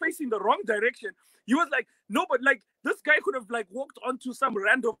 He was facing the wrong direction. He was like, no, but like this guy could have like walked onto some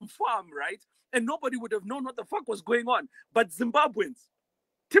random farm, right? And nobody would have known what the fuck was going on. But Zimbabweans,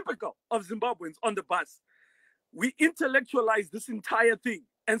 typical of Zimbabweans on the bus, we intellectualized this entire thing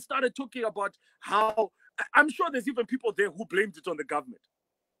and started talking about how, I'm sure there's even people there who blamed it on the government.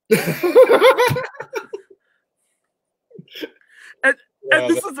 And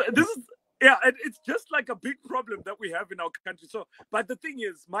this is and it's just like a big problem that we have in our country. So, but the thing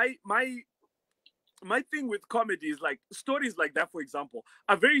is, my thing with comedy is like stories like that, for example,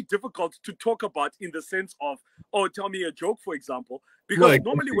 are very difficult to talk about in the sense of, oh, tell me a joke, for example, because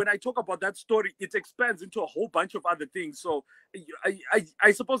normally when I talk about that story, it expands into a whole bunch of other things. So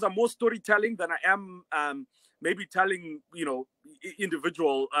I suppose I'm more storytelling than I am maybe telling,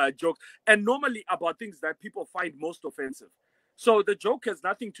 individual jokes, and normally about things that people find most offensive. So the joke has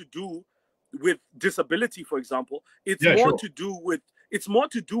nothing to do with disability, for example. It's more to do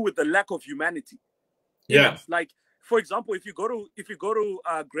with the lack of humanity. Yeah. Like, for example, if you go to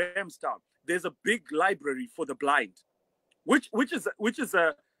Grahamstown, there's a big library for the blind, which is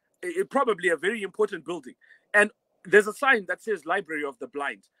probably a very important building. And there's a sign that says Library of the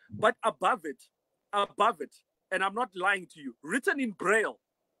Blind. But above it, and I'm not lying to you, written in Braille,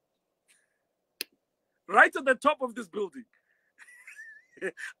 right at the top of this building,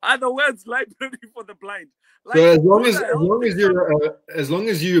 Other words, library for the blind. Like, so as long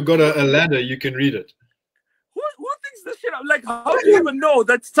as you got a ladder, you can read it. Who thinks this shit up? Like, how do you even know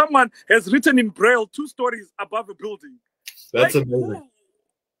that someone has written in Braille 2 stories above a building? That's like, amazing.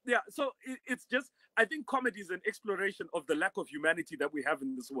 Yeah, so it's just, I think comedy is an exploration of the lack of humanity that we have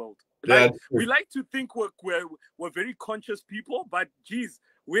in this world. Like, we like to think we're very conscious people, but geez,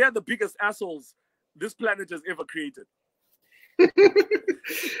 we are the biggest assholes this planet has ever created.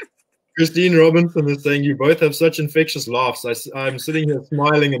 Christine Robinson is saying, you both have such infectious laughs. I'm sitting here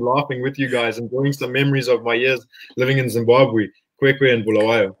smiling and laughing with you guys, enjoying some memories of my years living in Zimbabwe, Kwekwe and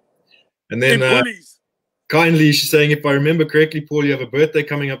Bulawayo. And then kindly, she's saying, if I remember correctly, Paul, you have a birthday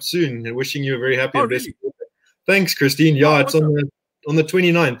coming up soon, and wishing you a very happy and blessed birthday. Thanks, Christine. Yeah, it's awesome. on the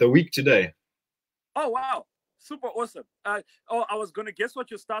 29th, a week today. Oh, wow. Super awesome. I was going to guess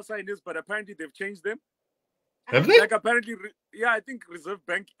what your star sign is, but apparently they've changed them. Have they? Like, apparently, yeah, I think Reserve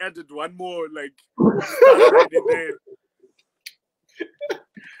Bank added one more, like, star sign in there.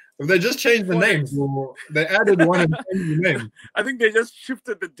 They just changed the names. They added one and changed the name. I think they just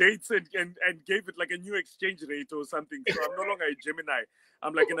shifted the dates and gave it like a new exchange rate or something. So I'm no longer a Gemini.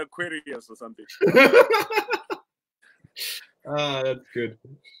 I'm like an Aquarius or something. That's good.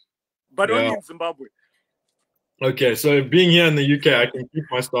 But only in Zimbabwe. Okay, so being here in the UK, I can keep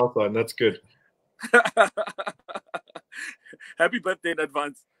my star sign. That's good. Happy birthday in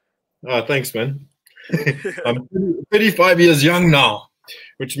advance. Oh, thanks, man. I'm 35 years young now.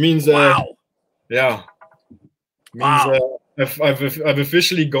 Which means, wow. Yeah, means I've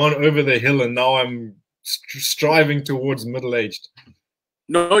officially gone over the hill, and now I'm striving towards middle-aged.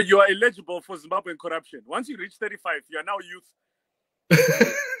 No, you are eligible for Zimbabwean corruption. Once you reach 35, you are now youth.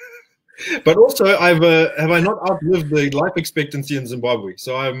 But also, have I not outlived the life expectancy in Zimbabwe?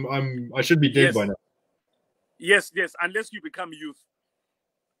 So I should be dead by now. Yes, unless you become youth.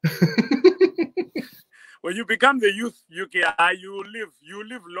 When you become the youth, you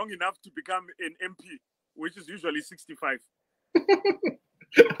live long enough to become an MP, which is usually 65.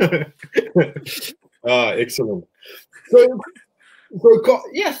 Excellent. So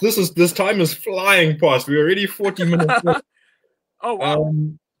yes, this time is flying past. We're already 40 minutes. Oh wow!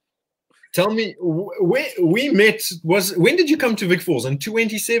 Tell me, where we met when did you come to Vic Falls? In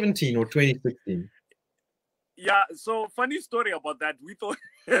 2017 or 2016? Yeah, so funny story about that. We thought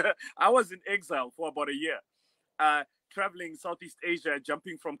I was in exile for about a year, traveling Southeast Asia,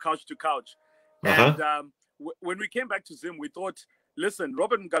 jumping from couch to couch. And when we came back to Zim, we thought, listen,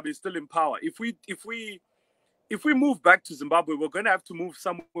 Robert Mugabe is still in power. If we move back to Zimbabwe, we're going to have to move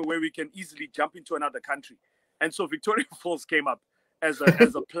somewhere where we can easily jump into another country. And so Victoria Falls came up as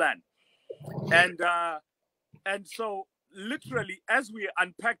a plan. And so literally, as we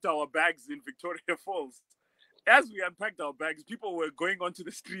unpacked our bags in Victoria Falls, people were going onto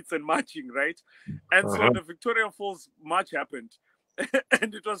the streets and marching, right? And so the Victoria Falls march happened.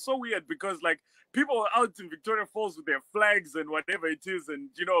 And it was so weird because, like, people were out in Victoria Falls with their flags and whatever it is,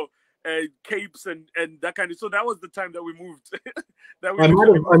 and, you know, capes and that kind of. So that was the time that we moved. I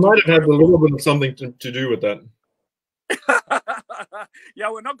might have had a little bit of something to do with that.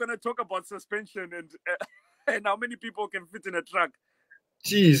 Yeah, we're not going to talk about suspension and how many people can fit in a truck.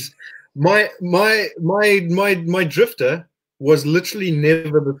 Jeez, my drifter was literally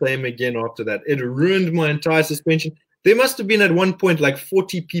never the same again after that. It ruined my entire suspension. There must have been at one point like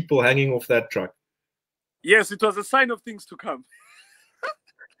 40 people hanging off that truck. Yes, it was a sign of things to come.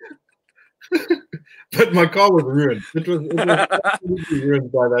 But my car was ruined. It was absolutely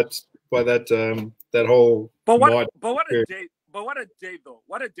ruined by that whole. But what a day! But what a day though!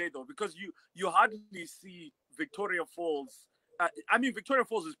 What a day though! Because you hardly see Victoria Falls. I mean, Victoria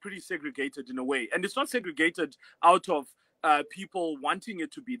Falls is pretty segregated in a way, and it's not segregated out of people wanting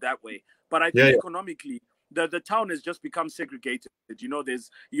it to be that way. But I think economically, the town has just become segregated. You know, there's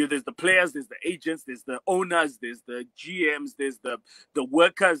the players, there's the agents, there's the owners, there's the GMs, there's the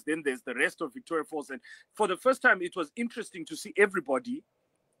workers, then there's the rest of Victoria Falls. And for the first time, it was interesting to see everybody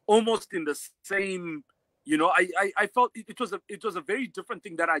almost in the same. You know, I felt it was a very different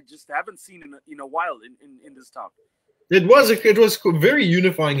thing that I just haven't seen in a while in this town. It was a very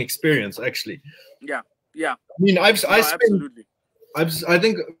unifying experience, actually. Yeah. I mean, I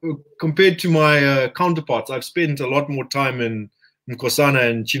think compared to my counterparts, I've spent a lot more time in Nkosana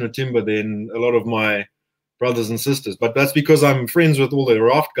and Chinotimba than a lot of my brothers and sisters. But that's because I'm friends with all the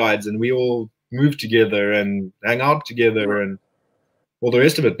raft guides, and we all move together and hang out together and all the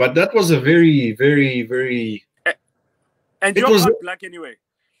rest of it. But that was a very, very, very. And you're not black anyway.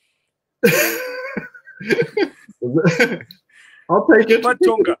 I'll take it. But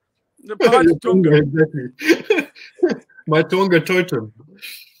Tonga. Exactly. My Tonga totem.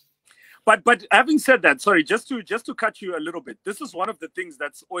 But having said that, sorry, just to cut you a little bit, this is one of the things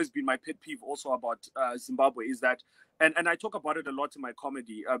that's always been my pet peeve also about Zimbabwe is that, and I talk about it a lot in my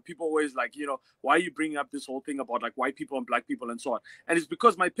comedy. People always like, why are you bringing up this whole thing about like white people and black people and so on? And it's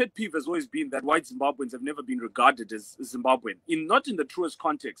because my pet peeve has always been that white Zimbabweans have never been regarded as Zimbabwean, not in the truest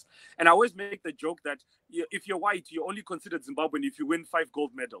context. And I always make the joke that if you're white, you're only considered Zimbabwean if you win 5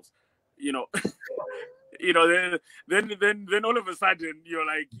 gold medals. Then all of a sudden you're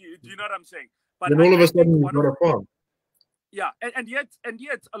like, do you know what I'm saying? But then all of a sudden you've got a farm. Yeah, and yet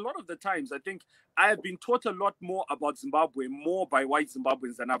a lot of the times I think I have been taught a lot more about Zimbabwe more by white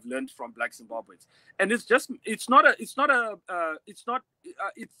Zimbabweans than I've learned from black Zimbabweans. And it's just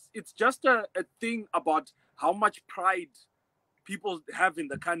a thing about how much pride people have in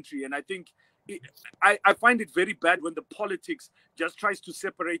the country. And I think I find it very bad when the politics just tries to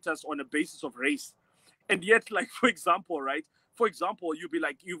separate us on a basis of race. And yet, like, for example, you'll be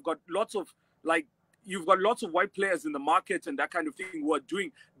like, you've got lots of white players in the market and that kind of thing who are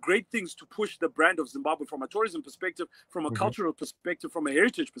doing great things to push the brand of Zimbabwe from a tourism perspective, from a cultural perspective, from a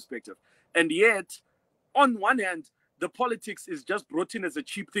heritage perspective. And yet, on one hand, the politics is just brought in as a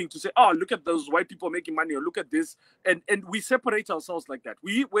cheap thing to say, oh, look at those white people making money, or look at this. And we separate ourselves like that.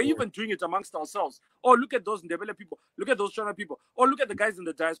 We're even doing it amongst ourselves. Oh, look at those Ndebele people. Look at those Shona people. Or look at the guys in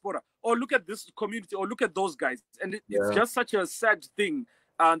the diaspora. Or look at this community. Or look at those guys. And it's just such a sad thing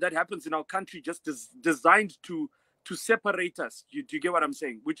that happens in our country, just designed to separate us. Do you get what I'm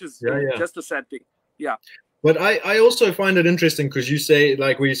saying? Which is just a sad thing. Yeah. But I also find it interesting because you say,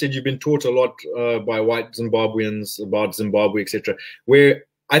 like where you said you've been taught a lot by white Zimbabweans about Zimbabwe, etc. Where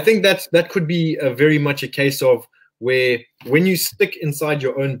I think that could be very much a case of where when you stick inside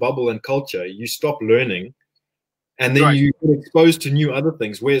your own bubble and culture, you stop learning, and then you get exposed to new other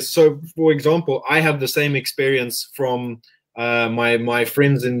things. Where, so for example, I have the same experience from my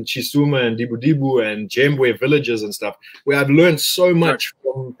friends in Chisuma and Dibu and Jembwe villages and stuff, where I've learned so much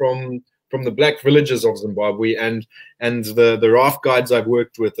from the black villages of Zimbabwe and the raft guides I've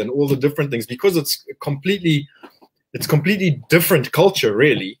worked with and all the different things, because it's completely different culture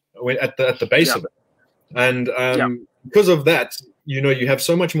really at the base of it. And because of that, you have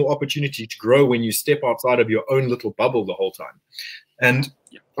so much more opportunity to grow when you step outside of your own little bubble the whole time. And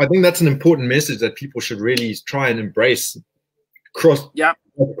I think that's an important message that people should really try and embrace,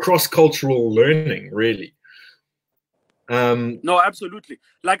 cross-cultural learning, really. No, absolutely.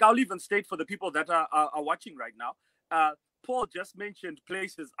 Like, I'll even state for the people that are watching right now, Paul just mentioned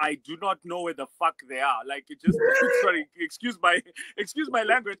places I do not know where the fuck they are. Like, it just sorry, excuse my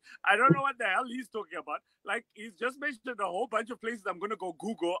language. I don't know what the hell he's talking about. Like, he's just mentioned a whole bunch of places I'm gonna go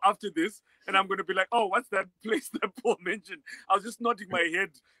Google after this, and I'm gonna be like, oh, what's that place that Paul mentioned? I was just nodding my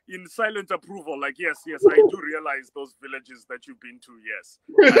head in silent approval. Like, yes, I do realize those villages that you've been to. Yes,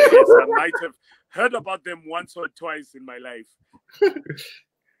 I might have heard about them once or twice in my life.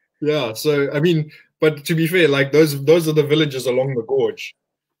 Yeah, so I mean, but to be fair, like those are the villages along the gorge.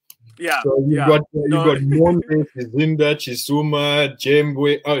 Yeah. So you've got Monde, Sizinda, Chisuma,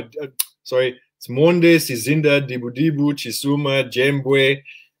 Jembwe. Sorry, it's Monde, Sizinda, Dibu, Chisuma, Jembwe.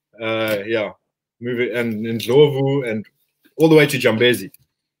 Move it and Ndlovu and all the way to Jambezi.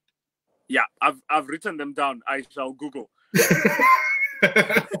 Yeah, I've written them down. I shall Google.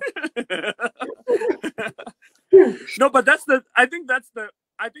 No, but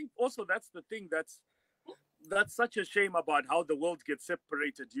I think also that's the thing that's such a shame about how the world gets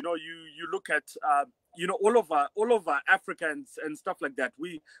separated. You look at all over Africa and stuff like that.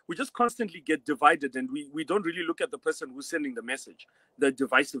 We just constantly get divided, and we don't really look at the person who's sending the message, the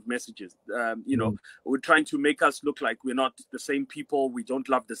divisive messages. We're trying to make us look like we're not the same people. We don't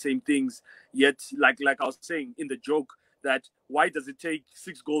love the same things. Yet, like I was saying in the joke, that why does it take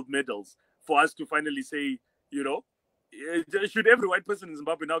 6 gold medals for us to finally say, should every white person in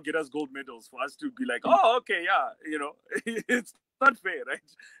Zimbabwe now get us gold medals for us to be like, oh, okay, yeah, it's not fair, right?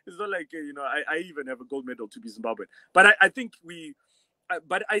 It's not like, I even have a gold medal to be Zimbabwean. But I think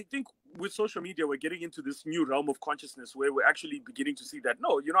with social media, we're getting into this new realm of consciousness where we're actually beginning to see that,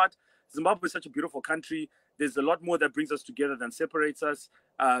 no, you know what? Zimbabwe is such a beautiful country. There's a lot more that brings us together than separates us.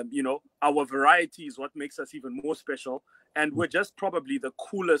 Our variety is what makes us even more special. And we're just probably the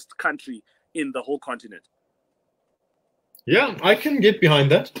coolest country in the whole continent. Yeah, I can get behind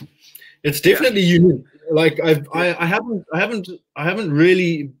that. It's definitely unique. Like I haven't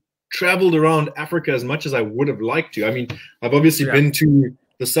really traveled around Africa as much as I would have liked to. I mean, I've obviously been to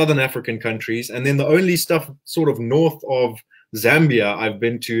the southern African countries, and then the only stuff sort of north of Zambia I've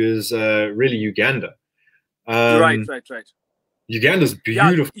been to is really Uganda. Right. Uganda's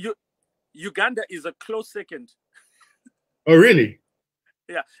beautiful. Yeah, Uganda is a close second. Oh, really?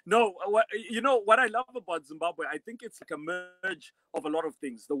 Yeah. No, what I love about Zimbabwe, I think it's like a merge of a lot of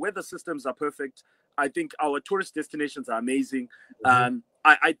things. The weather systems are perfect. I think our tourist destinations are amazing.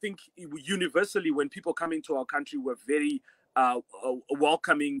 I think universally, when people come into our country, we're very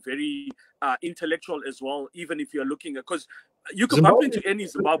welcoming, very intellectual as well. Even if you're looking at, because you can bump into any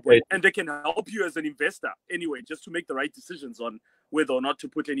Zimbabwean and they can help you as an investor anyway, just to make the right decisions on whether or not to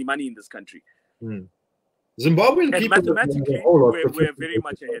put any money in this country. Zimbabwean and people, mathematically, we're very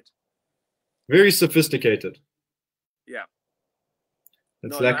much ahead. Very sophisticated. Yeah.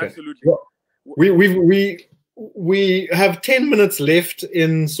 It's no, absolutely. Well, we have 10 minutes left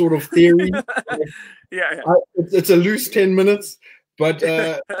in sort of theory. yeah. It's a loose 10 minutes, but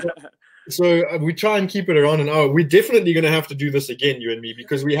so we try and keep it around an hour. We're definitely going to have to do this again, you and me,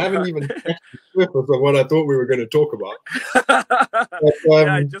 because we haven't even scratched the surface of what I thought we were going to talk about. But,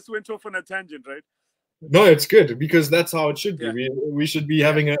 I just went off on a tangent, right? No, it's good, because that's how it should be. Yeah. We should be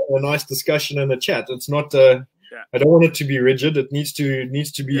having a nice discussion and a chat. It's not. I don't want it to be rigid. It needs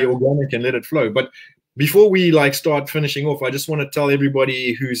to be organic and let it flow. But before we start finishing off, I just want to tell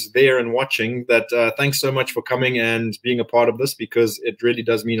everybody who's there and watching that thanks so much for coming and being a part of this, because it really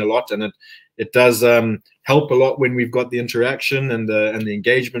does mean a lot, and it does help a lot when we've got the interaction and the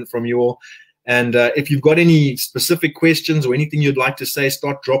engagement from you all. And if you've got any specific questions or anything you'd like to say,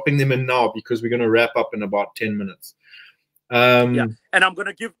 start dropping them in now, because we're going to wrap up in about 10 minutes. And I'm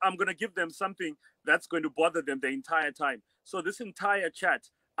gonna give them something that's going to bother them the entire time. So this entire chat,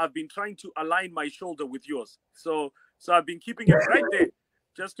 I've been trying to align my shoulder with yours. So I've been keeping it right there,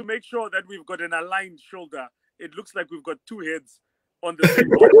 just to make sure that we've got an aligned shoulder. It looks like we've got two heads on the same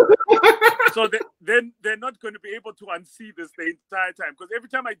body. So then they're not going to be able to unsee this the entire time, because every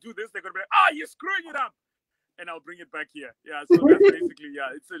time I do this, they're going to be you're screwing it up, and I'll bring it back here. Yeah, so that's basically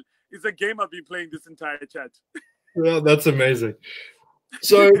it's a game I've been playing this entire chat. Well, that's amazing.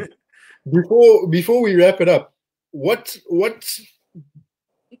 So before we wrap it up, what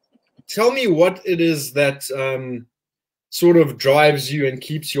tell me what it is that sort of drives you and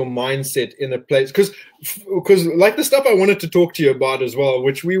keeps your mindset in a place, because like the stuff I wanted to talk to you about as well,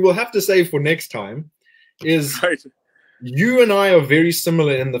 which we will have to save for next time, is right. You and I are very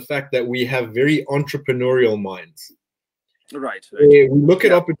similar in the fact that we have very entrepreneurial minds. Right. We look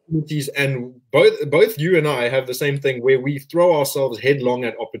at opportunities, and both you and I have the same thing, where we throw ourselves headlong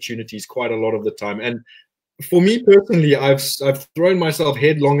at opportunities quite a lot of the time. And for me personally, I've thrown myself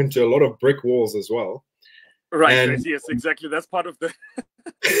headlong into a lot of brick walls as well. Right. And, yes, exactly. That's part of the.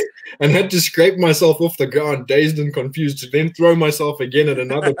 And had to scrape myself off the ground, dazed and confused, to then throw myself again at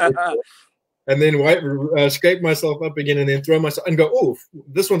another brick wall, and then scrape myself up again, and then throw myself and go, oh,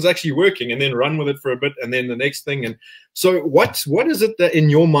 this one's actually working, and then run with it for a bit, and then the next thing. And so what is it that in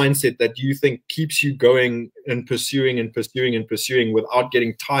your mindset that you think keeps you going and pursuing and pursuing and pursuing without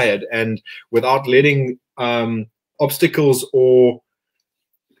getting tired, and without letting obstacles or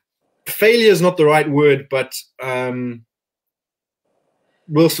failure is not the right word, but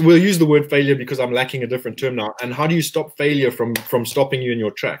we'll use the word failure because I'm lacking a different term now. And how do you stop failure from stopping you in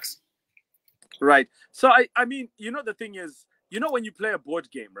your tracks? Right. So I mean, the thing is, when you play a board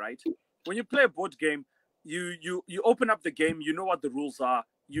game, right? When you play a board game, you open up the game, you know what the rules are,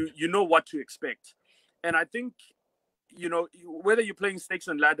 you know what to expect. And I think, whether you're playing Snakes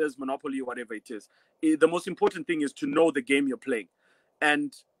and Ladders, Monopoly, whatever it is, the most important thing is to know the game you're playing.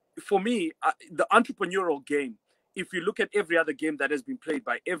 And for me, the entrepreneurial game, if you look at every other game that has been played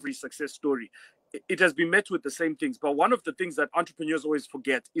by every success story, it has been met with the same things. But one of the things that entrepreneurs always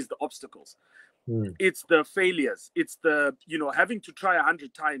forget is the obstacles. It's the failures. It's the, having to try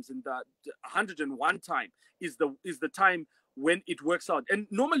 100 times, and the 101 time is the time when it works out. And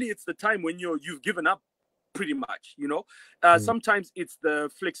normally it's the time when you've given up pretty much, Sometimes it's the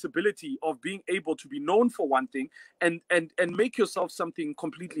flexibility of being able to be known for one thing and make yourself something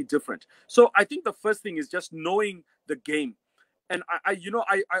completely different. So I think the first thing is just knowing the game. And I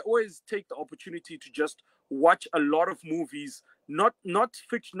always take the opportunity to just watch a lot of movies, not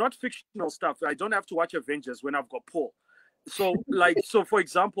fictional stuff. I don't have to watch Avengers when I've got Paul. So for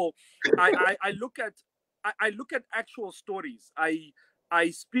example, I look at actual stories. I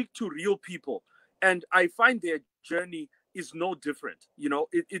speak to real people, and I find their journey is no different.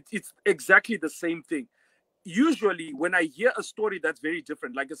 It's exactly the same thing. Usually when I hear a story that's very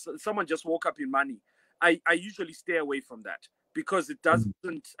different, like someone just woke up in money, I usually stay away from that, because it doesn't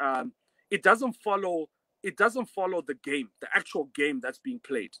follow the game, the actual game that's being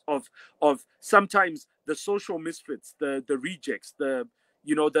played, of sometimes the social misfits, the rejects, the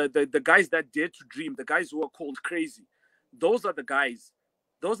guys that dare to dream, the guys who are called crazy. Those are the guys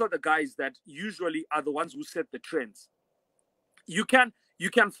that usually are the ones who set the trends. you can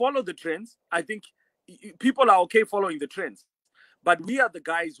follow the trends. I think people are okay following the trends, but we are the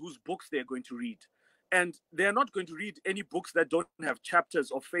guys whose books they're going to read, and they're not going to read any books that don't have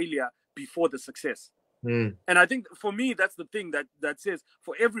chapters of failure before the success. And I think for me, that's the thing that says,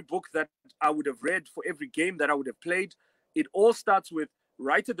 for every book that I would have read, for every game that I would have played, it all starts with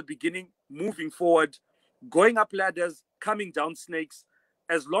right at the beginning, moving forward, going up ladders, coming down snakes.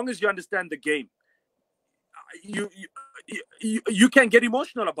 As long as you understand the game, you can get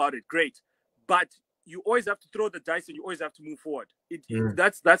emotional about it, great, but you always have to throw the dice and you always have to move forward.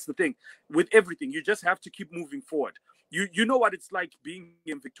 That's the thing with everything. You just have to keep moving forward. You know what it's like being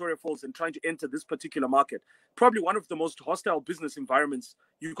in Victoria Falls and trying to enter this particular market. Probably one of the most hostile business environments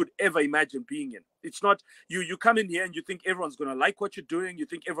you could ever imagine being in. It's not, you come in here and you think everyone's going to like what you're doing. You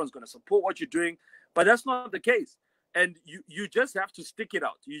think everyone's going to support what you're doing, but that's not the case. And you just have to stick it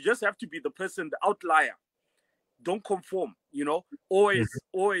out. You just have to be the person, the outlier. Don't conform,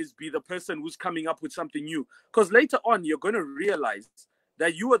 always be the person who's coming up with something new. Because later on, you're going to realize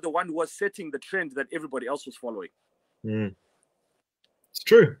that you are the one who was setting the trend that everybody else was following. It's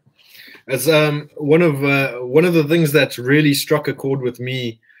true. As one of the things that really struck a chord with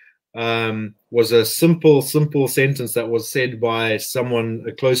me was a simple sentence that was said by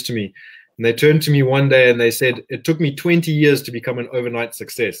someone close to me. And they turned to me one day and they said, "It took me 20 years to become an overnight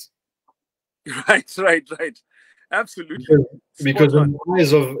success." Right. Absolutely. Because in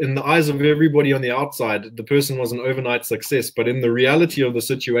the eyes of everybody on the outside, the person was an overnight success. But in the reality of the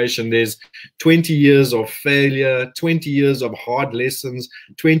situation, there's 20 years of failure, 20 years of hard lessons,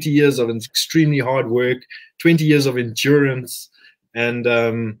 20 years of extremely hard work, 20 years of endurance, and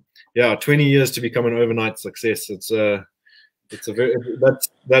 20 years to become an overnight success. It's a very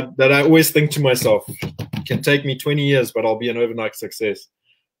that I always think to myself, it can take me 20 years, but I'll be an overnight success.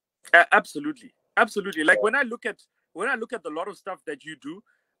 Absolutely. Like when I look at a lot of stuff that you do,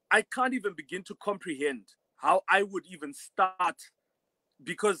 I can't even begin to comprehend how I would even start,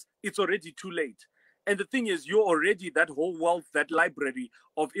 because it's already too late. And the thing is, you're already that whole wealth, that library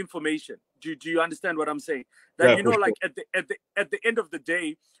of information. Do you understand what I'm saying? That like at the end of the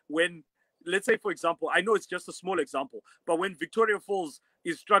day, when, let's say, for example, I know it's just a small example, but when Victoria Falls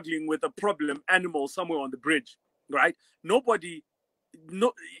is struggling with a problem animal somewhere on the bridge, right?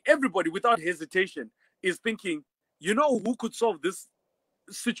 Everybody without hesitation is thinking, who could solve this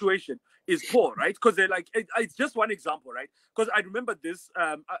situation is Paul, right? Because they're like, it's just one example, right? Because I remember this,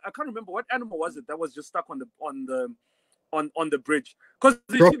 I can't remember what animal was it that was just stuck on the bridge. Because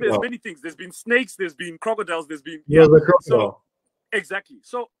there's many things. There's been snakes, there's been crocodiles, there's been the crocodile. So exactly.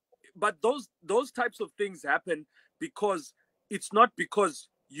 So, but those types of things happen because it's not because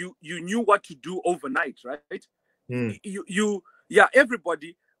you knew what to do overnight, right?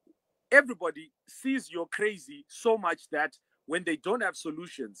 Everybody sees you're crazy so much that when they don't have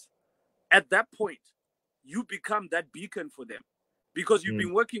solutions, at that point, you become that beacon for them, because you've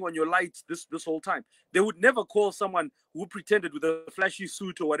been working on your lights this whole time. They would never call someone who pretended with a flashy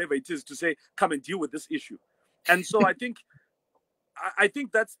suit or whatever it is to say, come and deal with this issue. And so I think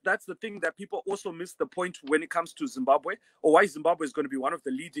that's the thing that people also miss the point when it comes to Zimbabwe, or why Zimbabwe is going to be one of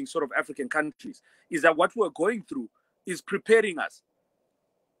the leading sort of African countries, is that what we're going through is preparing us.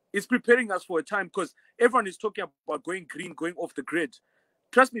 It's preparing us for a time, because everyone is talking about going green, going off the grid.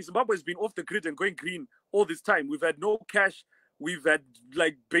 Trust me, Zimbabwe has been off the grid and going green all this time. We've had no cash. We've had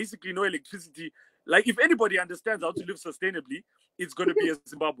basically no electricity. Like, if anybody understands how to live sustainably, it's going to be a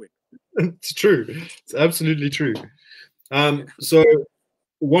Zimbabwe. It's true. It's absolutely true. So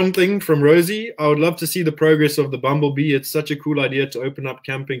one thing from Rosie, I would love to see the progress of the Bumblebee. It's such a cool idea to open up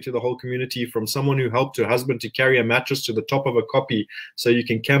camping to the whole community, from someone who helped her husband to carry a mattress to the top of a koppie so you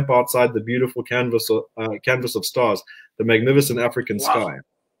can camp outside the beautiful canvas of stars, the magnificent African sky.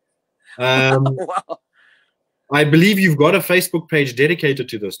 Wow. I believe you've got a Facebook page dedicated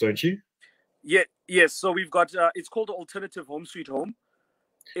to this, don't you? Yeah, yes. So we've got, it's called Alternative Home Sweet Home.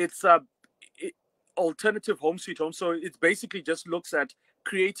 It's Alternative Home Sweet Home. So it basically just looks at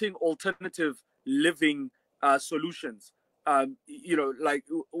creating alternative living solutions. Like,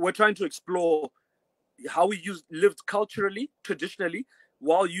 we're trying to explore how we lived culturally, traditionally,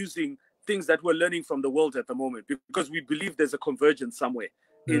 while using things that we're learning from the world at the moment, because we believe there's a convergence somewhere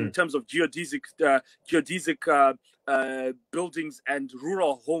in terms of geodesic buildings and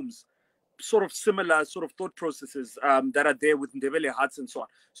rural homes, sort of similar sort of thought processes that are there with Ndebele huts and so on.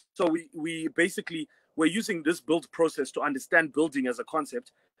 So we're using this build process to understand building as a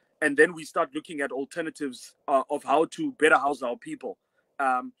concept, and then we start looking at alternatives of how to better house our people,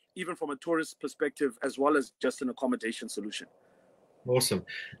 even from a tourist perspective, as well as just an accommodation solution. Awesome.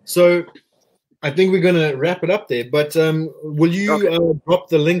 So I think we're going to wrap it up there. But will you drop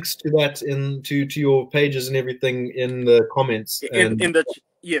the links to that to your pages and everything in the comments?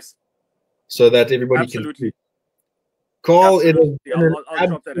 Yes. So that everybody can see. Carl, it has been an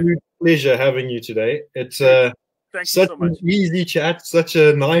absolute pleasure having you today. It's such an easy chat, such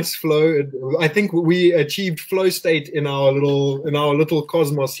a nice flow. I think we achieved flow state in our little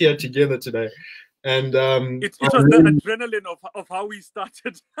cosmos here together today. And it was the adrenaline of how we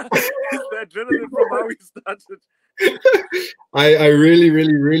started. It's the adrenaline from how we started. I really,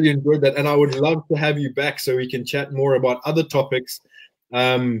 really, really enjoyed that, and I would love to have you back so we can chat more about other topics,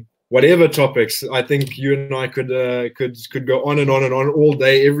 whatever topics. I think you and I could go on and on and on all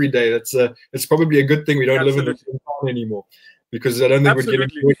day, every day. It's probably a good thing we don't live in the same town anymore, because I don't think we'd get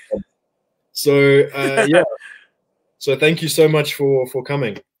into it. So yeah. So thank you so much for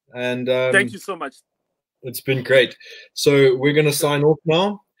coming. And thank you so much. It's been great. So we're going to sign off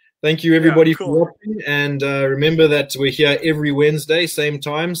now. Thank you, everybody, for watching. And remember that we're here every Wednesday, same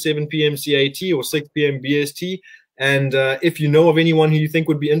time, 7 p.m. CAT or 6 p.m. BST. And if you know of anyone who you think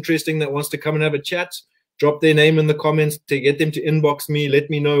would be interesting that wants to come and have a chat, drop their name in the comments to get them to inbox me. Let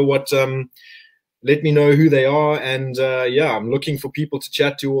me know let me know who they are. And yeah, I'm looking for people to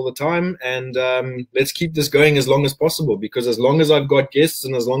chat to all the time. And let's keep this going as long as possible, because as long as I've got guests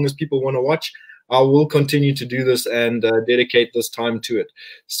and as long as people want to watch, I will continue to do this and dedicate this time to it.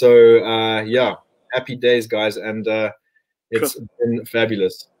 So yeah, happy days, guys. And it's been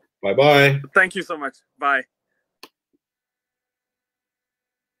fabulous. Bye-bye. Thank you so much. Bye.